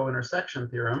the Crow intersection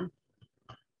theorem,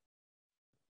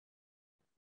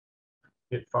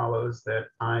 it follows that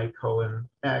I colon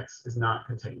X is not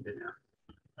contained in M.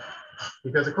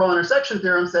 Because the Crow intersection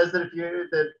theorem says that if you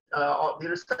the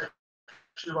intersection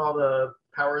of all the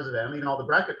powers of M, even all the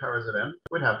bracket powers of M,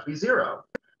 would have to be 0.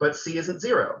 But C isn't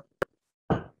 0.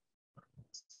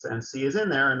 And C is in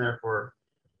there, and therefore,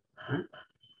 right?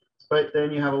 But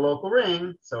then you have a local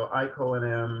ring, so I colon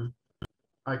M,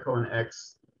 I colon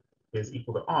X is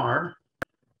equal to R.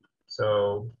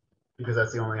 So, because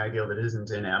that's the only ideal that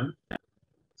isn't in M,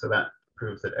 so that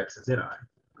proves that X is in I.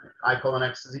 I colon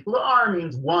X is equal to R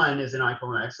means 1 is in I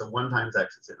colon X, so 1 times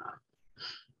X is in I.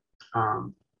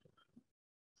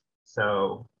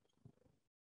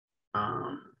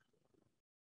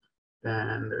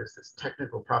 Then there's this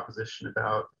technical proposition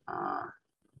about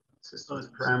systems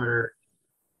parameter.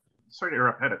 Sorry to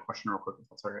interrupt. I had a question real quick, if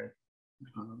that's all right.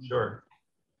 Sure.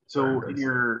 So in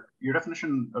your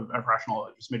definition of F rational,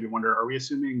 it just made me wonder, are we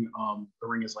assuming the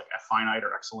ring is like F finite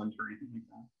or excellent or anything like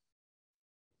that?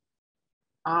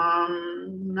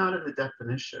 Not in the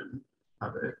definition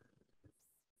of it.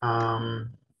 I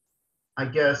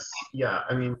guess, yeah,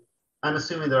 I mean, I'm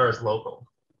assuming there is local.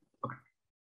 Okay.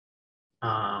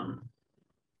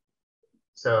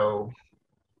 So,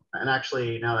 and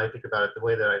actually, now that I think about it, the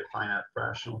way that I define F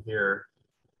rational here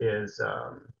is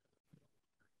that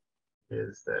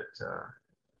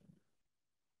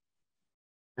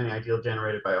any ideal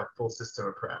generated by a full system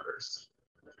of parameters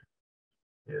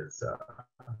is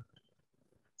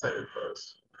tightly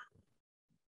closed.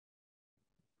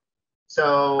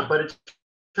 So, but it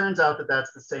turns out that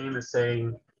that's the same as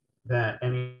saying that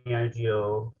any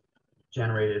ideal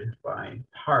generated by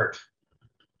part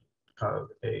of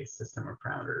a system of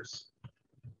parameters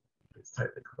is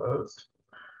tightly closed.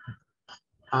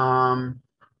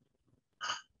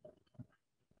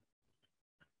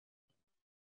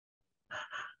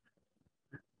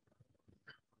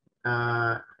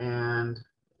 And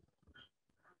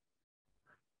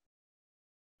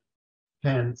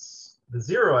hence the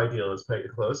zero ideal is tightly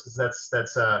closed because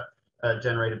that's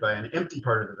generated by an empty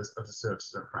part of the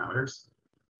system of parameters.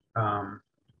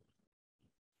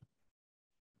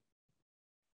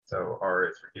 So R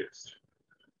is reduced.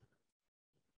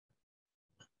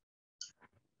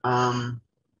 And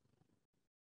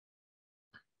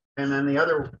then the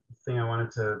other thing I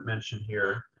wanted to mention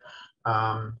here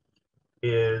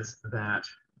is that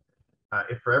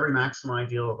if for every maximum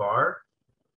ideal of R,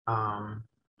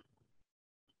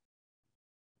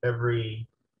 every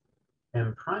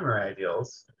m primary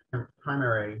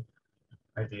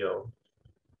ideal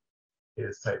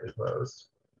is tightly closed,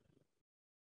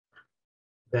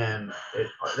 then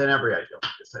every ideal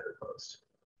is tightly closed.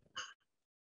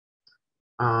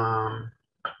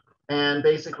 And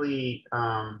basically,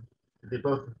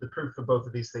 the proof of both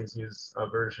of these things use a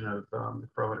version of the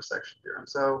Froh intersection theorem.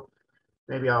 So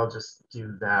maybe I'll just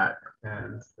do that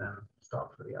and then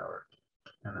stop for the hour.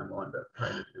 And then we'll end up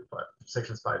trying to do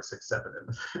sections 5, 6, 7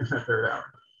 in the third hour.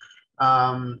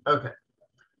 Okay.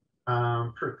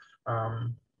 Proof.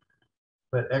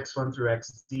 Let x1 through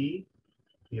xd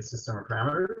be a system of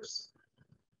parameters.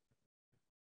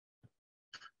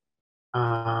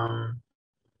 And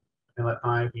let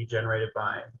I be generated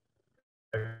by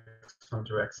x1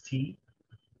 through xt,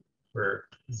 where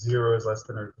 0 is less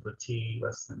than or equal to t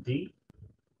less than d.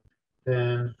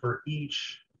 Then for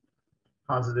each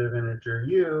positive integer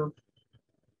u,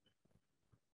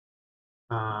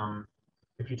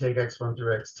 if you take x1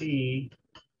 through xt,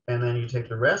 and then you take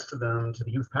the rest of them to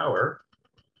the uth power,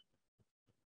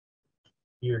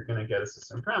 you're going to get a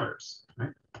system of parameters,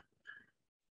 right?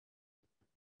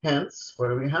 Hence, what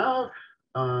do we have?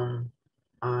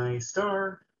 I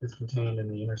star is contained in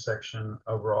the intersection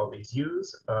over all these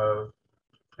u's of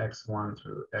x1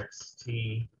 through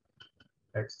xt,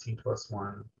 xt plus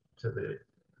 1 to the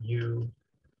u,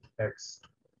 xd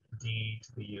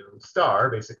to the u star,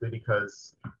 basically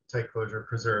because tight closure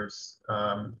preserves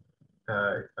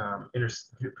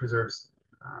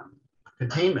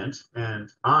containment,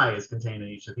 and I is contained in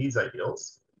each of these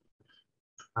ideals.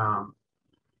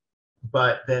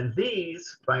 But then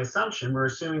these, by assumption, we're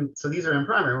assuming, so these are M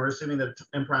primary, we're assuming that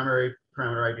M primary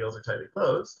parameter ideals are tightly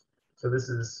closed. So this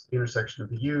is the intersection of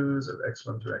the u's of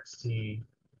x1 through xt.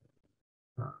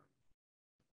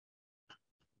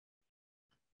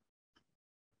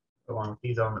 Along with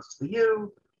these elements to the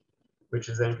u, which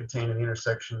is then contained in the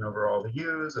intersection over all the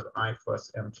u's of I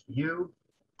plus m to the u,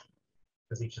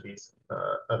 because each of these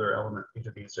each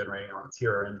of these generating elements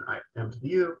here are in m to the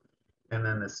u, and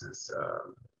then this is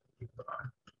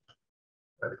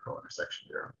by the Kroll intersection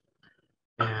theorem.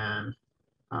 And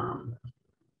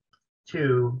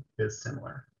 2 is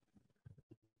similar.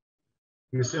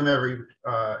 You assume every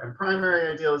M primary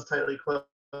ideal is tightly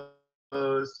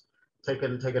closed. Take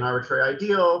an arbitrary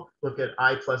ideal, look at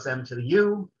I plus m to the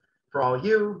u for all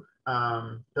u.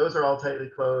 Those are all tightly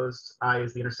closed. I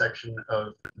is the intersection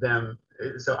of them.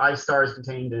 So I star is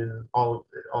contained in all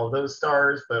those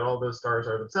stars, but all those stars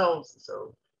are themselves.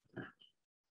 So,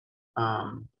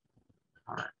 all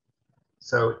right.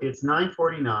 So it's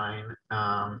 9:49,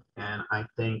 and I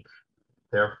think,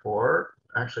 therefore,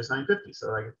 actually it's 9:50.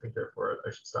 So I think, therefore, I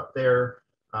should stop there.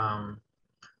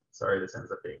 Sorry, this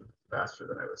ends up being faster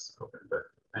than I was hoping, but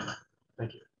anyway,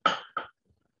 thank you.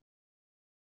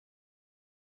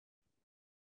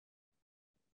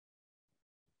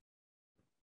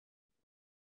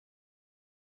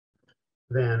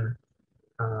 Then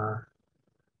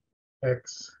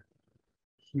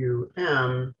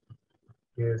XQM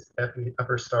is at the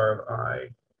upper star of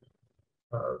I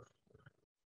of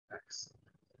X.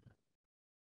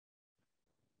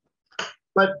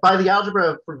 But by the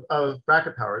algebra of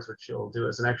bracket powers, which you'll do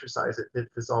as an exercise,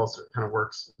 this also kind of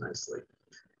works nicely.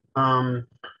 And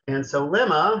so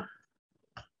lemma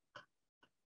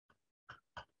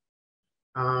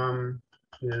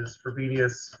is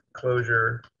Frobenius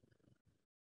closure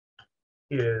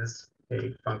is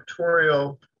a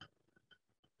functorial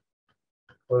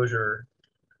closure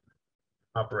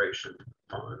operation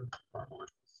on R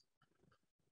modules,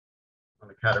 on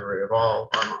the category of all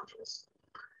R modules.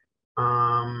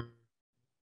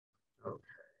 Okay,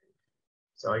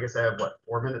 so I guess I have, what,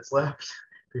 4 minutes left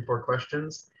before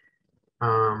questions.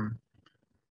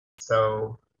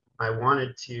 So I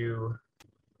wanted to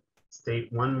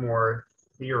state one more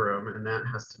theorem, and that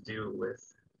has to do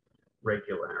with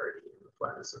regularity in the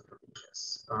flatness of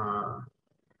Frobenius.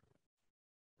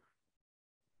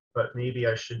 But maybe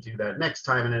I should do that next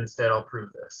time, and instead I'll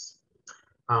prove this.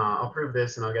 I'll prove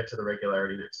this, and I'll get to the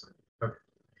regularity next time. Okay.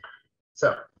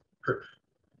 So, proof.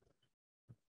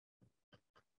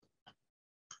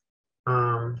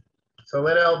 So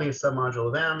let L be a submodule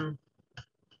of M.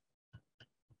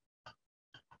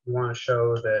 We want to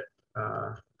show that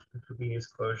the Frobenius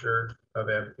closure of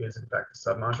M is in fact a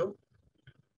submodule.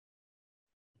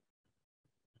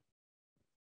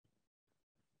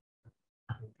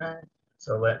 Okay,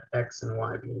 so let X and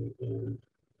Y be in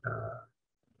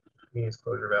Frobenius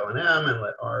closure of L and M, and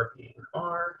let R be in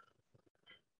R.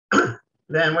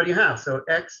 Then what do you have? So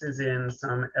X is in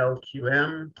some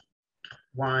LQM,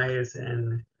 Y is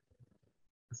in,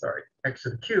 sorry, X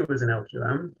to the Q is in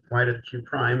LQM, Y to the Q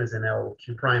prime is in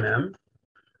LQ prime M.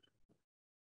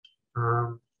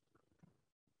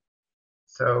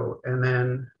 So, and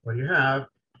then what do you have?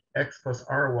 X plus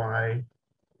RY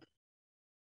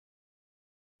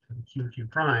to the QQ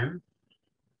prime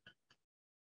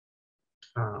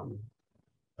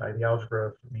by the algebra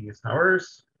of Frobenius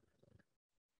powers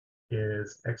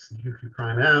is X to the QQ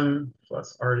prime M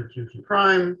plus R to the QQ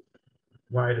prime,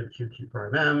 Y to the QQ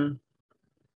prime M,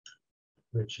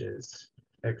 which is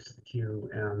X to the Q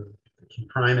M to the Q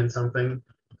prime in something,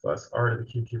 plus R to the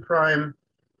QQ prime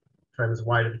times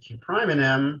Y to the Q prime in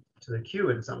M to the Q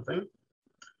in something.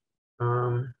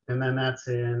 And then that's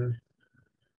in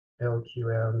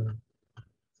LQM to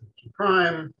the Q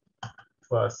prime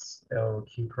plus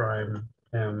LQ prime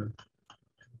M to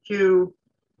the Q,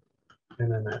 and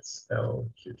then that's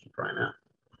LQQ prime M.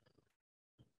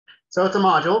 So it's a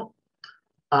module.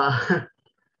 And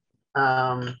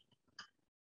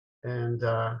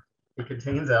it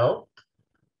contains L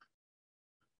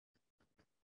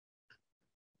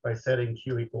by setting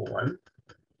Q equal 1.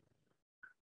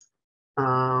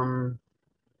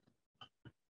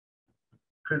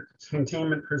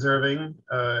 Containment preserving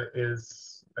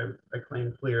is, I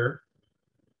claim, clear.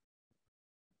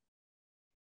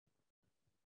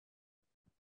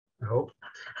 I hope.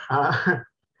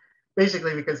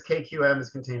 Basically because KQM is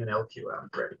contained in LQM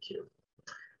for any Q.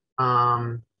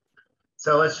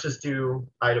 So let's just do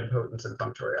idempotence and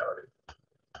functoriality.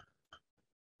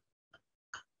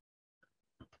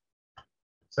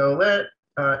 So let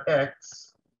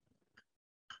X,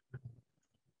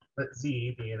 let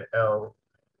Z be an L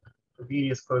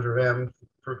Frobenius closure of M,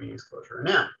 Frobenius closure in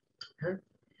M. Okay.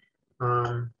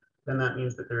 Then that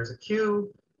means that there's a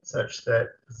Q such that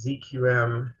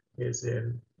ZQM is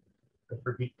in the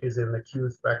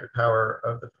Qth bracket power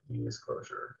of the Frobenius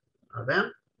closure of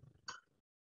M.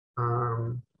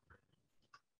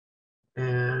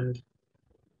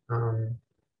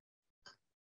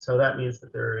 So that means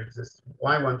that there exists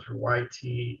Y1 through YT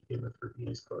in the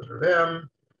Frobenius closure of M,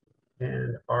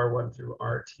 and R1 through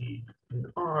RT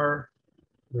in R,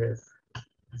 with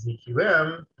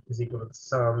ZQM is equal to the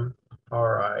sum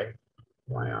RI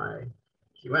YI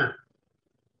QM.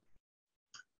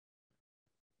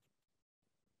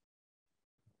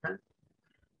 Okay.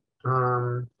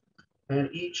 And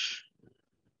each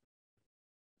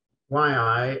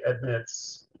YI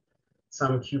admits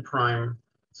some Q prime,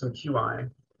 some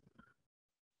QI,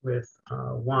 with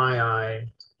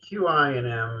YI QI and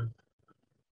M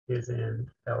is in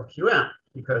LQM,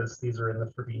 because these are in the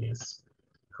Frobenius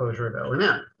closure of L and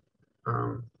M.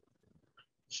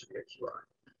 Should be a QI.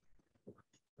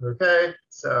 Okay,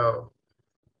 so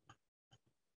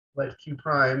let Q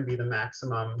prime be the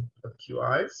maximum of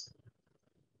QIs,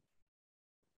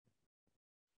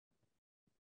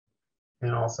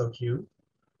 and also Q.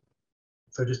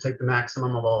 So just take the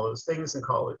maximum of all those things and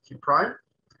call it Q prime.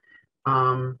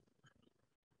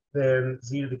 Then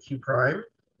Z to the Q prime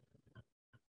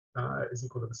is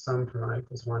equal to the sum from I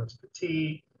equals 1 to the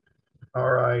T,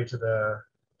 Ri to the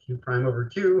Q prime over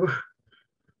Q,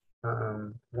 Yi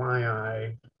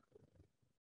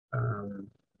to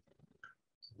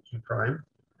the Q prime.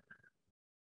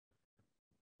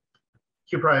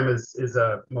 Q prime is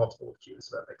a multiple of Q,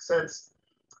 so that makes sense.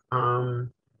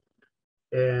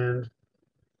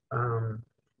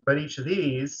 But each of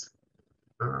these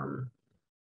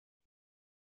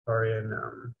are in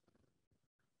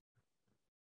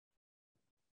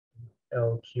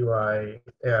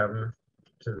LQIM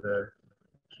to the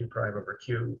Q prime over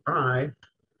QI,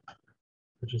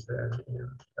 which is then in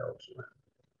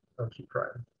LQ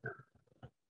prime.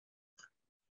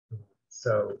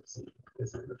 So Z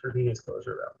is in the Frobenius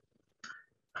closure of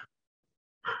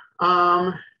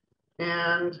L.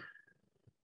 And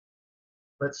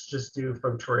let's just do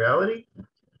functoriality.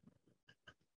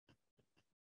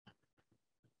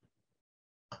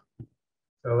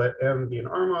 So let M be an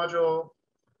R module.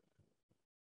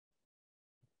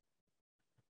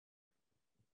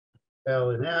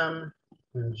 L and M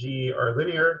and G are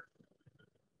linear.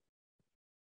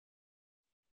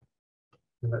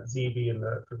 And let Z be in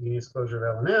the Frobenius closure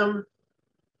of L and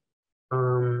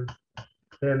M.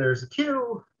 Then there's a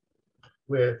Q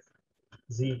with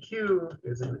ZQ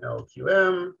is in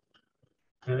LQM.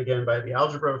 And again, by the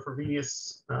algebra of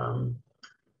Frobenius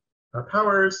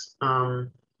powers,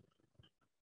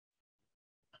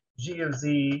 G of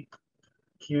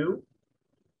ZQ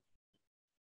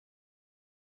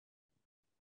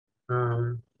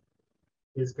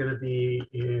is going to be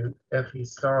in FE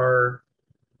star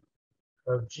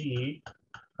of G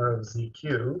of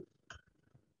ZQ,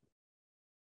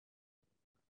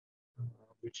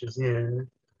 which is in,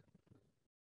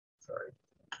 sorry,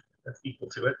 that's equal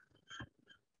to it,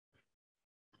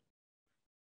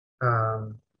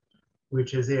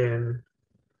 which is in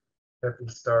FE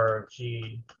star of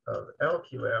G of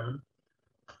LQM.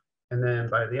 And then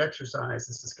by the exercise,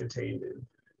 this is contained in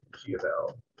G of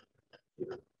L.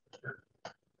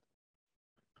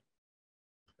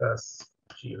 Thus,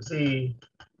 G of Z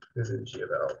is in G of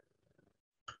L.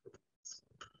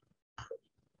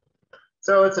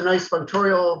 So it's a nice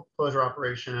functorial closure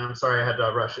operation. I'm sorry I had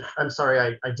to rush it. I'm sorry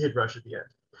I did rush at the end.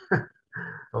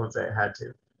 I won't say I had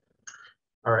to.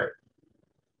 All right.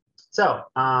 So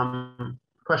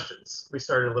questions. We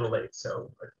started a little late,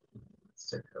 so let's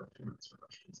take a few minutes for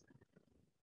questions.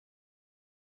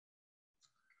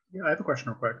 Yeah, I have a question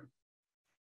real quick.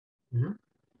 Mm-hmm.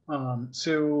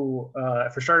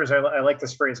 For starters, I like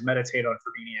this phrase, meditate on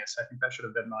Frobenius. I think that should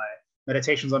have been my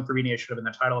meditations on Frobenius should have been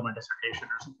the title of my dissertation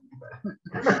or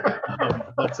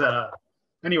something.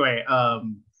 Anyway,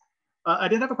 I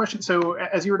did have a question. So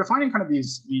as you were defining kind of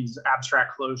these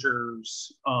abstract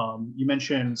closures, you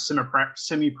mentioned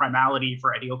semi-primality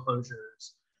for ideal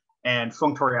closures and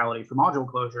functoriality for module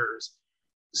closures.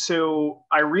 So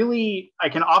I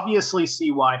can obviously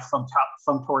see why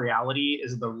functoriality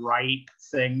is the right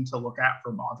thing to look at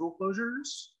for module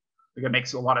closures. Like it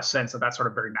makes a lot of sense that that's sort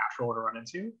of very natural to run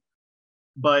into.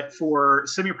 But for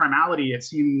semi-primality, it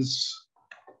seems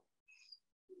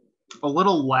a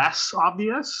little less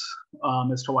obvious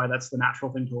as to why that's the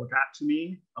natural thing to look at to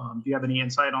me. Do you have any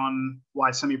insight on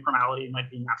why semi-primality might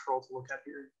be natural to look at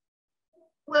here?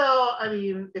 Well, I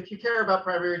mean, if you care about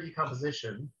primary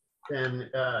decomposition, then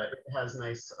it has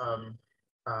nice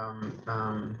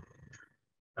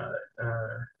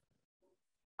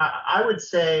I would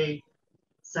say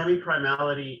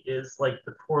semi-primality is like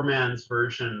the poor man's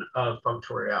version of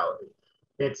functoriality.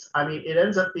 I mean, it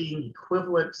ends up being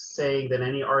equivalent to saying that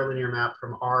any R linear map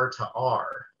from R to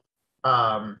R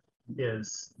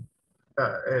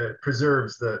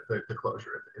preserves the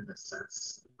closure in this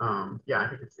sense. Yeah, I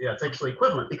think it's actually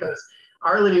equivalent because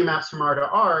R linear maps from R to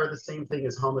R are the same thing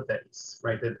as homotheties,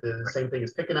 right? The same thing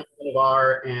as pick an element of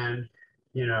R and,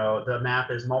 you know, the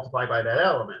map is multiplied by that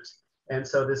element. And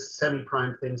so this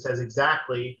semi-prime thing says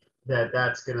exactly that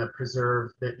that's going to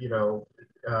preserve that, you know,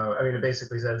 I mean, it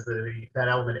basically says that that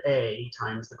element A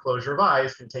times the closure of I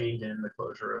is contained in the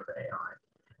closure of AI.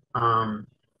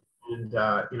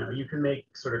 You know, you can make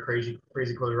sort of crazy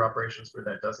closure operations where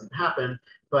that doesn't happen.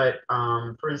 But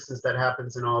for instance, that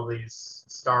happens in all these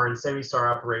star and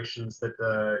semi-star operations that's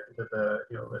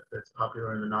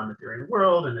popular in the non-Noetherian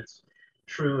world, and it's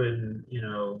true in, you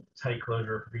know, tight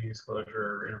closure, Frobenius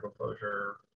closure, integral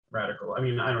closure, radical. I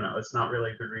mean, I don't know. It's not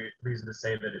really a good reason to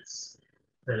say that it's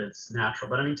natural.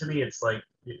 But I mean, to me, it's like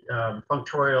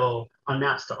functorial on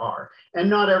maps to R. And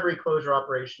not every closure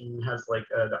operation has like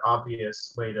the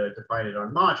obvious way to define it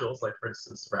on modules, like for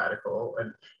instance, radical,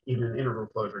 and even integral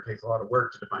closure takes a lot of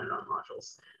work to define it on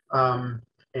modules.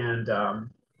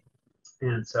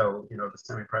 And so, you know, the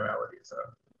semi-primality is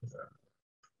a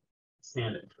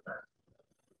stand-in for that.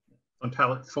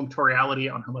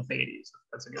 Functoriality on homotheties.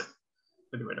 That's a good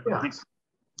way to put it. Thanks.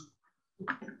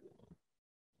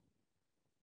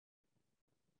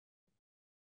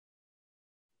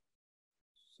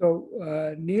 So,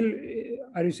 Neil,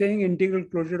 are you saying integral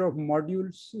closure of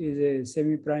modules is a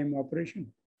semi-prime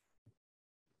operation?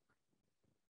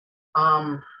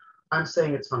 I'm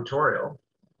saying it's functorial.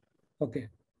 Okay.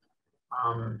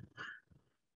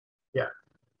 Yeah.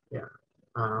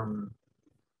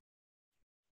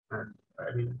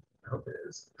 I mean, I hope it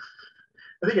is.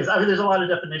 The thing is, I mean, there's a lot of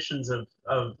definitions of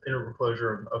integral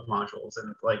closure of modules,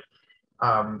 and like,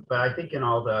 but I think in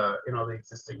all the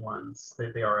existing ones,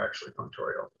 they are actually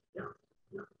functorial. Yeah.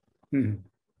 Mm-hmm.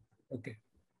 Okay.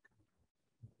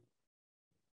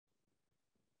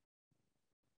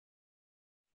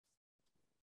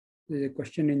 There's a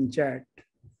question in chat.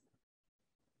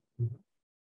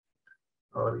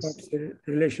 Oh, let me What's see. the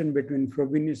relation between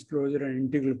Frobenius closure and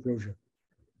integral closure?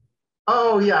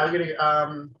 Oh yeah, I'm gonna.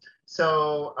 I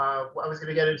was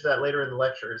gonna get into that later in the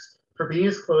lectures.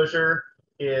 Frobenius closure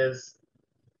is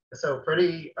so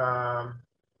pretty.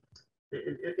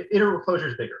 Integral closure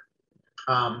is bigger.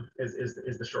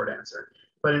 Is the short answer.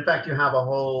 But in fact, you have a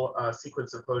whole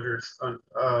sequence of closures.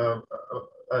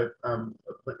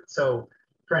 So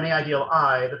for any ideal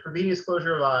I, the Frobenius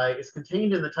closure of I is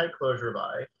contained in the tight closure of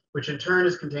I, which in turn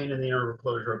is contained in the integral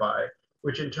closure of I,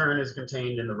 which in turn is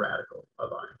contained in the radical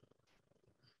of I.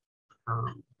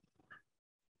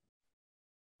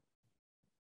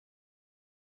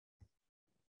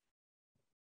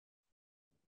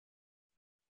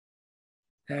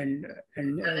 And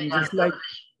just like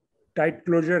tight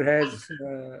closure has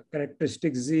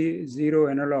characteristic zero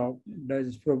analog,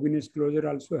 does Frobenius closure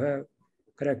also have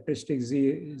characteristic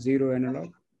zero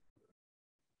analog?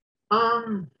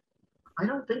 I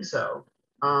don't think so.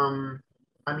 I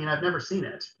mean, I've never seen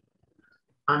it.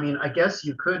 I mean, I guess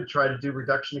you could try to do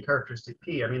reduction to characteristic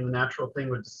P. I mean, the natural thing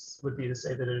would be to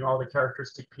say that in all the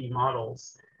characteristic P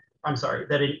models, I'm sorry,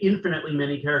 that in infinitely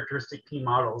many characteristic P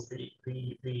models,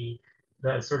 the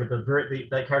sort of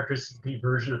the characteristic P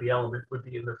version of the element would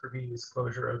be in the Frobenius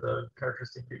closure of the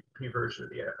characteristic P version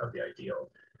of the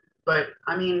ideal. But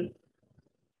I mean,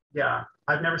 yeah,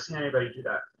 I've never seen anybody do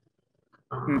that.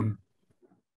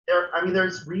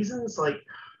 There's reasons like,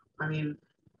 I mean,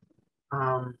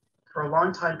 for a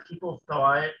long time, people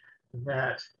thought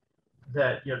that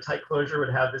tight closure would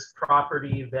have this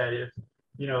property that if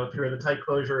you're in the tight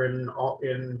closure in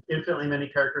infinitely many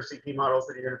characteristic P models,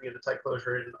 that you're going to be in the tight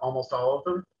closure in almost all of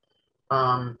them.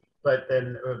 But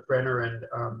then Brenner and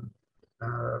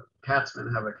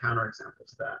Katzmann have a counterexample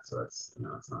to that, so that's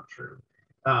it's not true.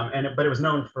 But it was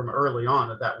known from early on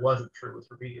that that wasn't true with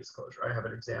Frobenius closure. I have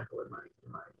an example in my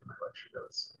lecture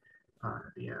notes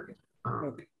at the end.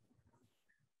 Okay.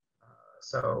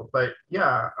 So, but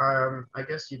yeah, I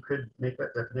guess you could make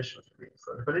that definition of Frobenius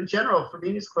closure. But in general,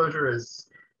 Frobenius closure is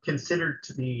considered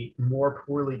to be more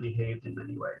poorly behaved in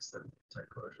many ways than tight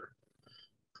closure.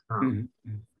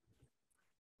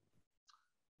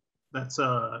 That's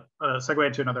a segue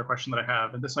into another question that I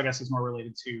have, and this I guess is more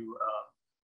related to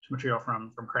material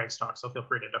from Craig's talk, so feel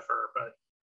free to defer. But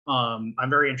I'm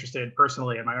very interested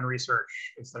personally in my own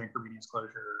research in studying Frobenius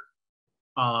closure,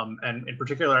 and in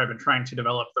particular, I've been trying to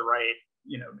develop the right,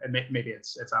 and maybe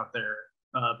it's out there,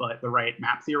 but the right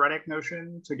map theoretic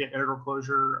notion to get integral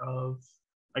closure of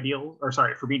ideals, or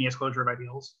sorry, Frobenius closure of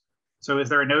ideals. So is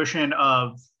there a notion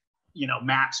of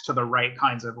maps to the right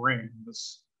kinds of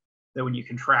rings that when you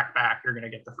contract back, you're going to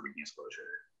get the Frobenius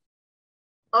closure?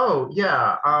 Oh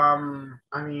yeah.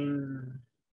 I mean,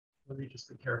 let me just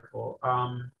be careful.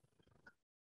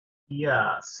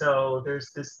 Yeah. So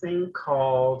there's this thing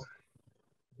called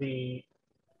the.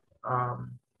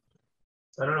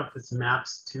 I don't know if this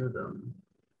maps to them,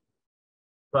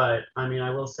 but I mean, I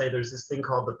will say there's this thing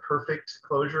called the perfect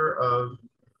closure of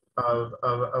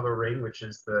a ring, which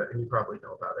is and you probably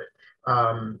know about it,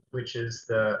 which is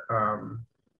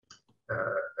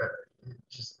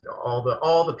just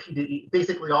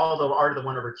basically all the R to the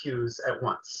 1 over Q's at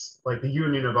once, like the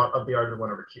union of the R to the 1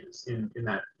 over Q's in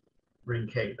that ring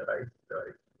K that I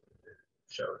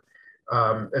showed,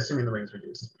 assuming the ring's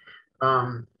reduced.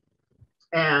 And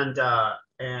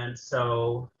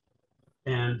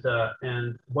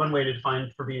one way to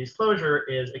define Frobenius closure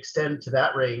is extend to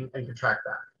that ring and contract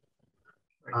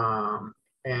back. Right.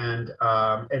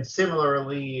 And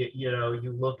similarly,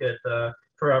 you look at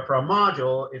for a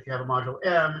module, if you have a module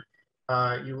M,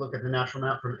 you look at the natural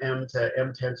map from M to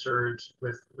M tensored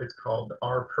with what's called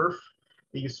R perf.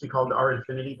 It used to be called R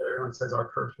infinity, but everyone says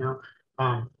R perf now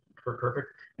for perfect.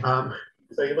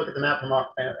 So you look at the map from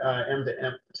M to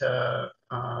M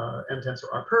tensor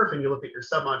R perf, and you look at your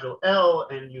submodule L,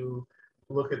 and you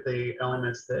look at the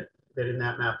elements that in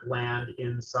that map land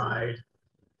inside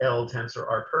L tensor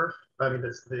R perf. I mean,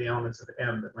 that's the elements of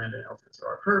M that land in L tensor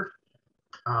R perf.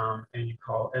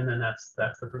 And then that's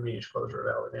the Frobenius closure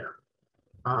of L and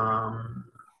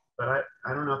M. But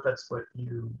I don't know if that's what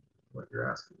you're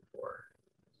asking for.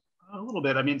 A little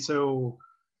bit. I mean, so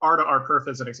R to R perf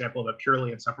is an example of a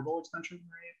purely inseparable extension,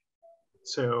 right?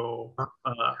 So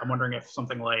I'm wondering if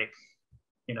something like,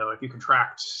 if you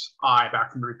contract I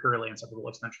back from a purely inseparable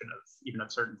extension of even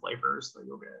of certain flavors, that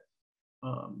you'll get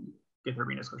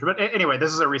Frobenius closure. But anyway,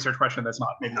 this is a research question that's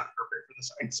maybe not appropriate for the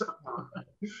science. So.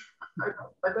 I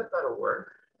bet that'll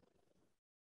work.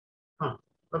 Huh.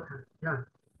 Okay. Yeah.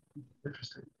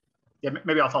 Interesting. Yeah,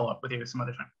 maybe I'll follow up with you some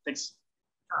other time. Thanks.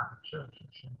 Sure.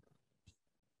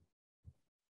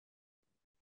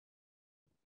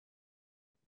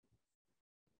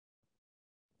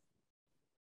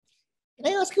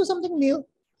 Can I ask you something, Neil?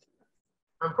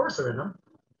 Of course, I know.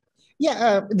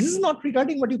 Yeah, this is not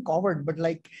regarding what you covered, but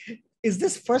like, is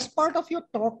this first part of your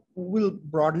talk will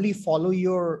broadly follow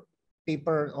your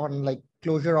paper on like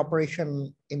closure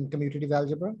operation in commutative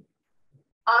algebra?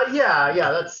 Yeah,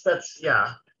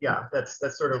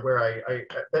 that's sort of where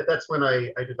that's when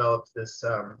I developed this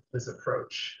this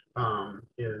approach.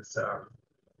 That's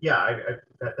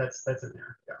in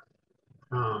there. Yeah.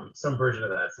 Some version of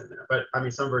that's in there, but I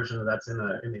mean, some version of that's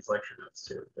in these lecture notes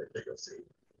too that you'll see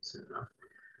soon enough.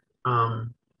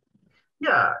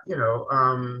 Yeah,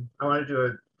 I wanted to do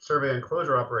a survey on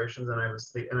closure operations, and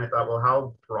I thought, well,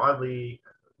 how broadly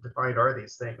defined are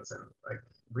these things? And like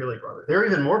really broadly, they're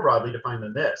even more broadly defined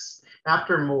than this.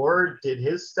 After Moore did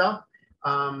his stuff,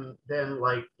 then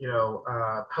like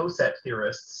poset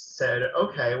theorists said,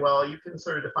 okay, well, you can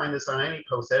sort of define this on any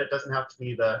poset. It doesn't have to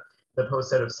be the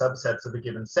poset of subsets of a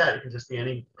given set. It can just be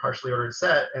any partially ordered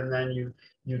set, and then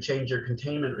you change your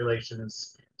containment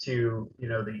relations to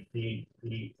the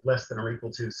less than or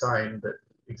equal to sign that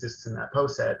exists in that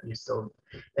poset. You still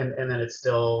and then it's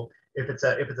still if it's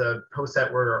a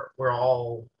poset where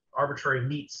all arbitrary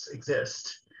meets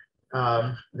exist,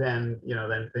 then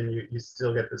you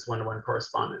still get this one-to-one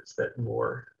correspondence that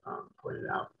Moore pointed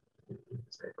out in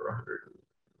his paper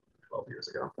 112 years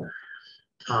ago.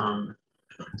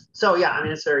 So yeah, I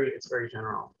mean it's very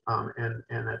general, and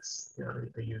that's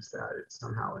they use that it's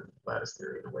somehow in lattice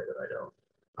theory in a way that I don't.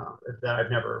 That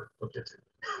I've never looked into.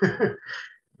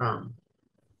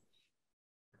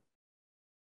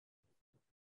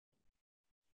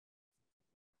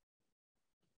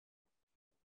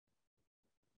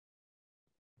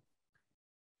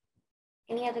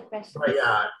 Any other questions? But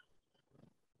yeah,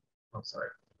 I'm sorry.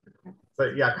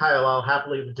 But yeah, Kyle, I'll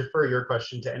happily defer your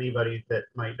question to anybody that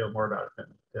might know more about it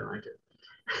than I do.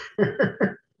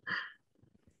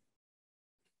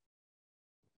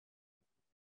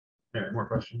 Anyway, more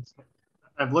questions?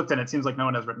 I've looked and it seems like no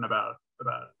one has written about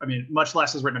I mean, much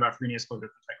less has written about Frobenius closure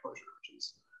for tight closure, which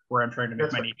is where I'm trying to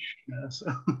make my niche.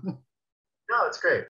 So. No, it's great.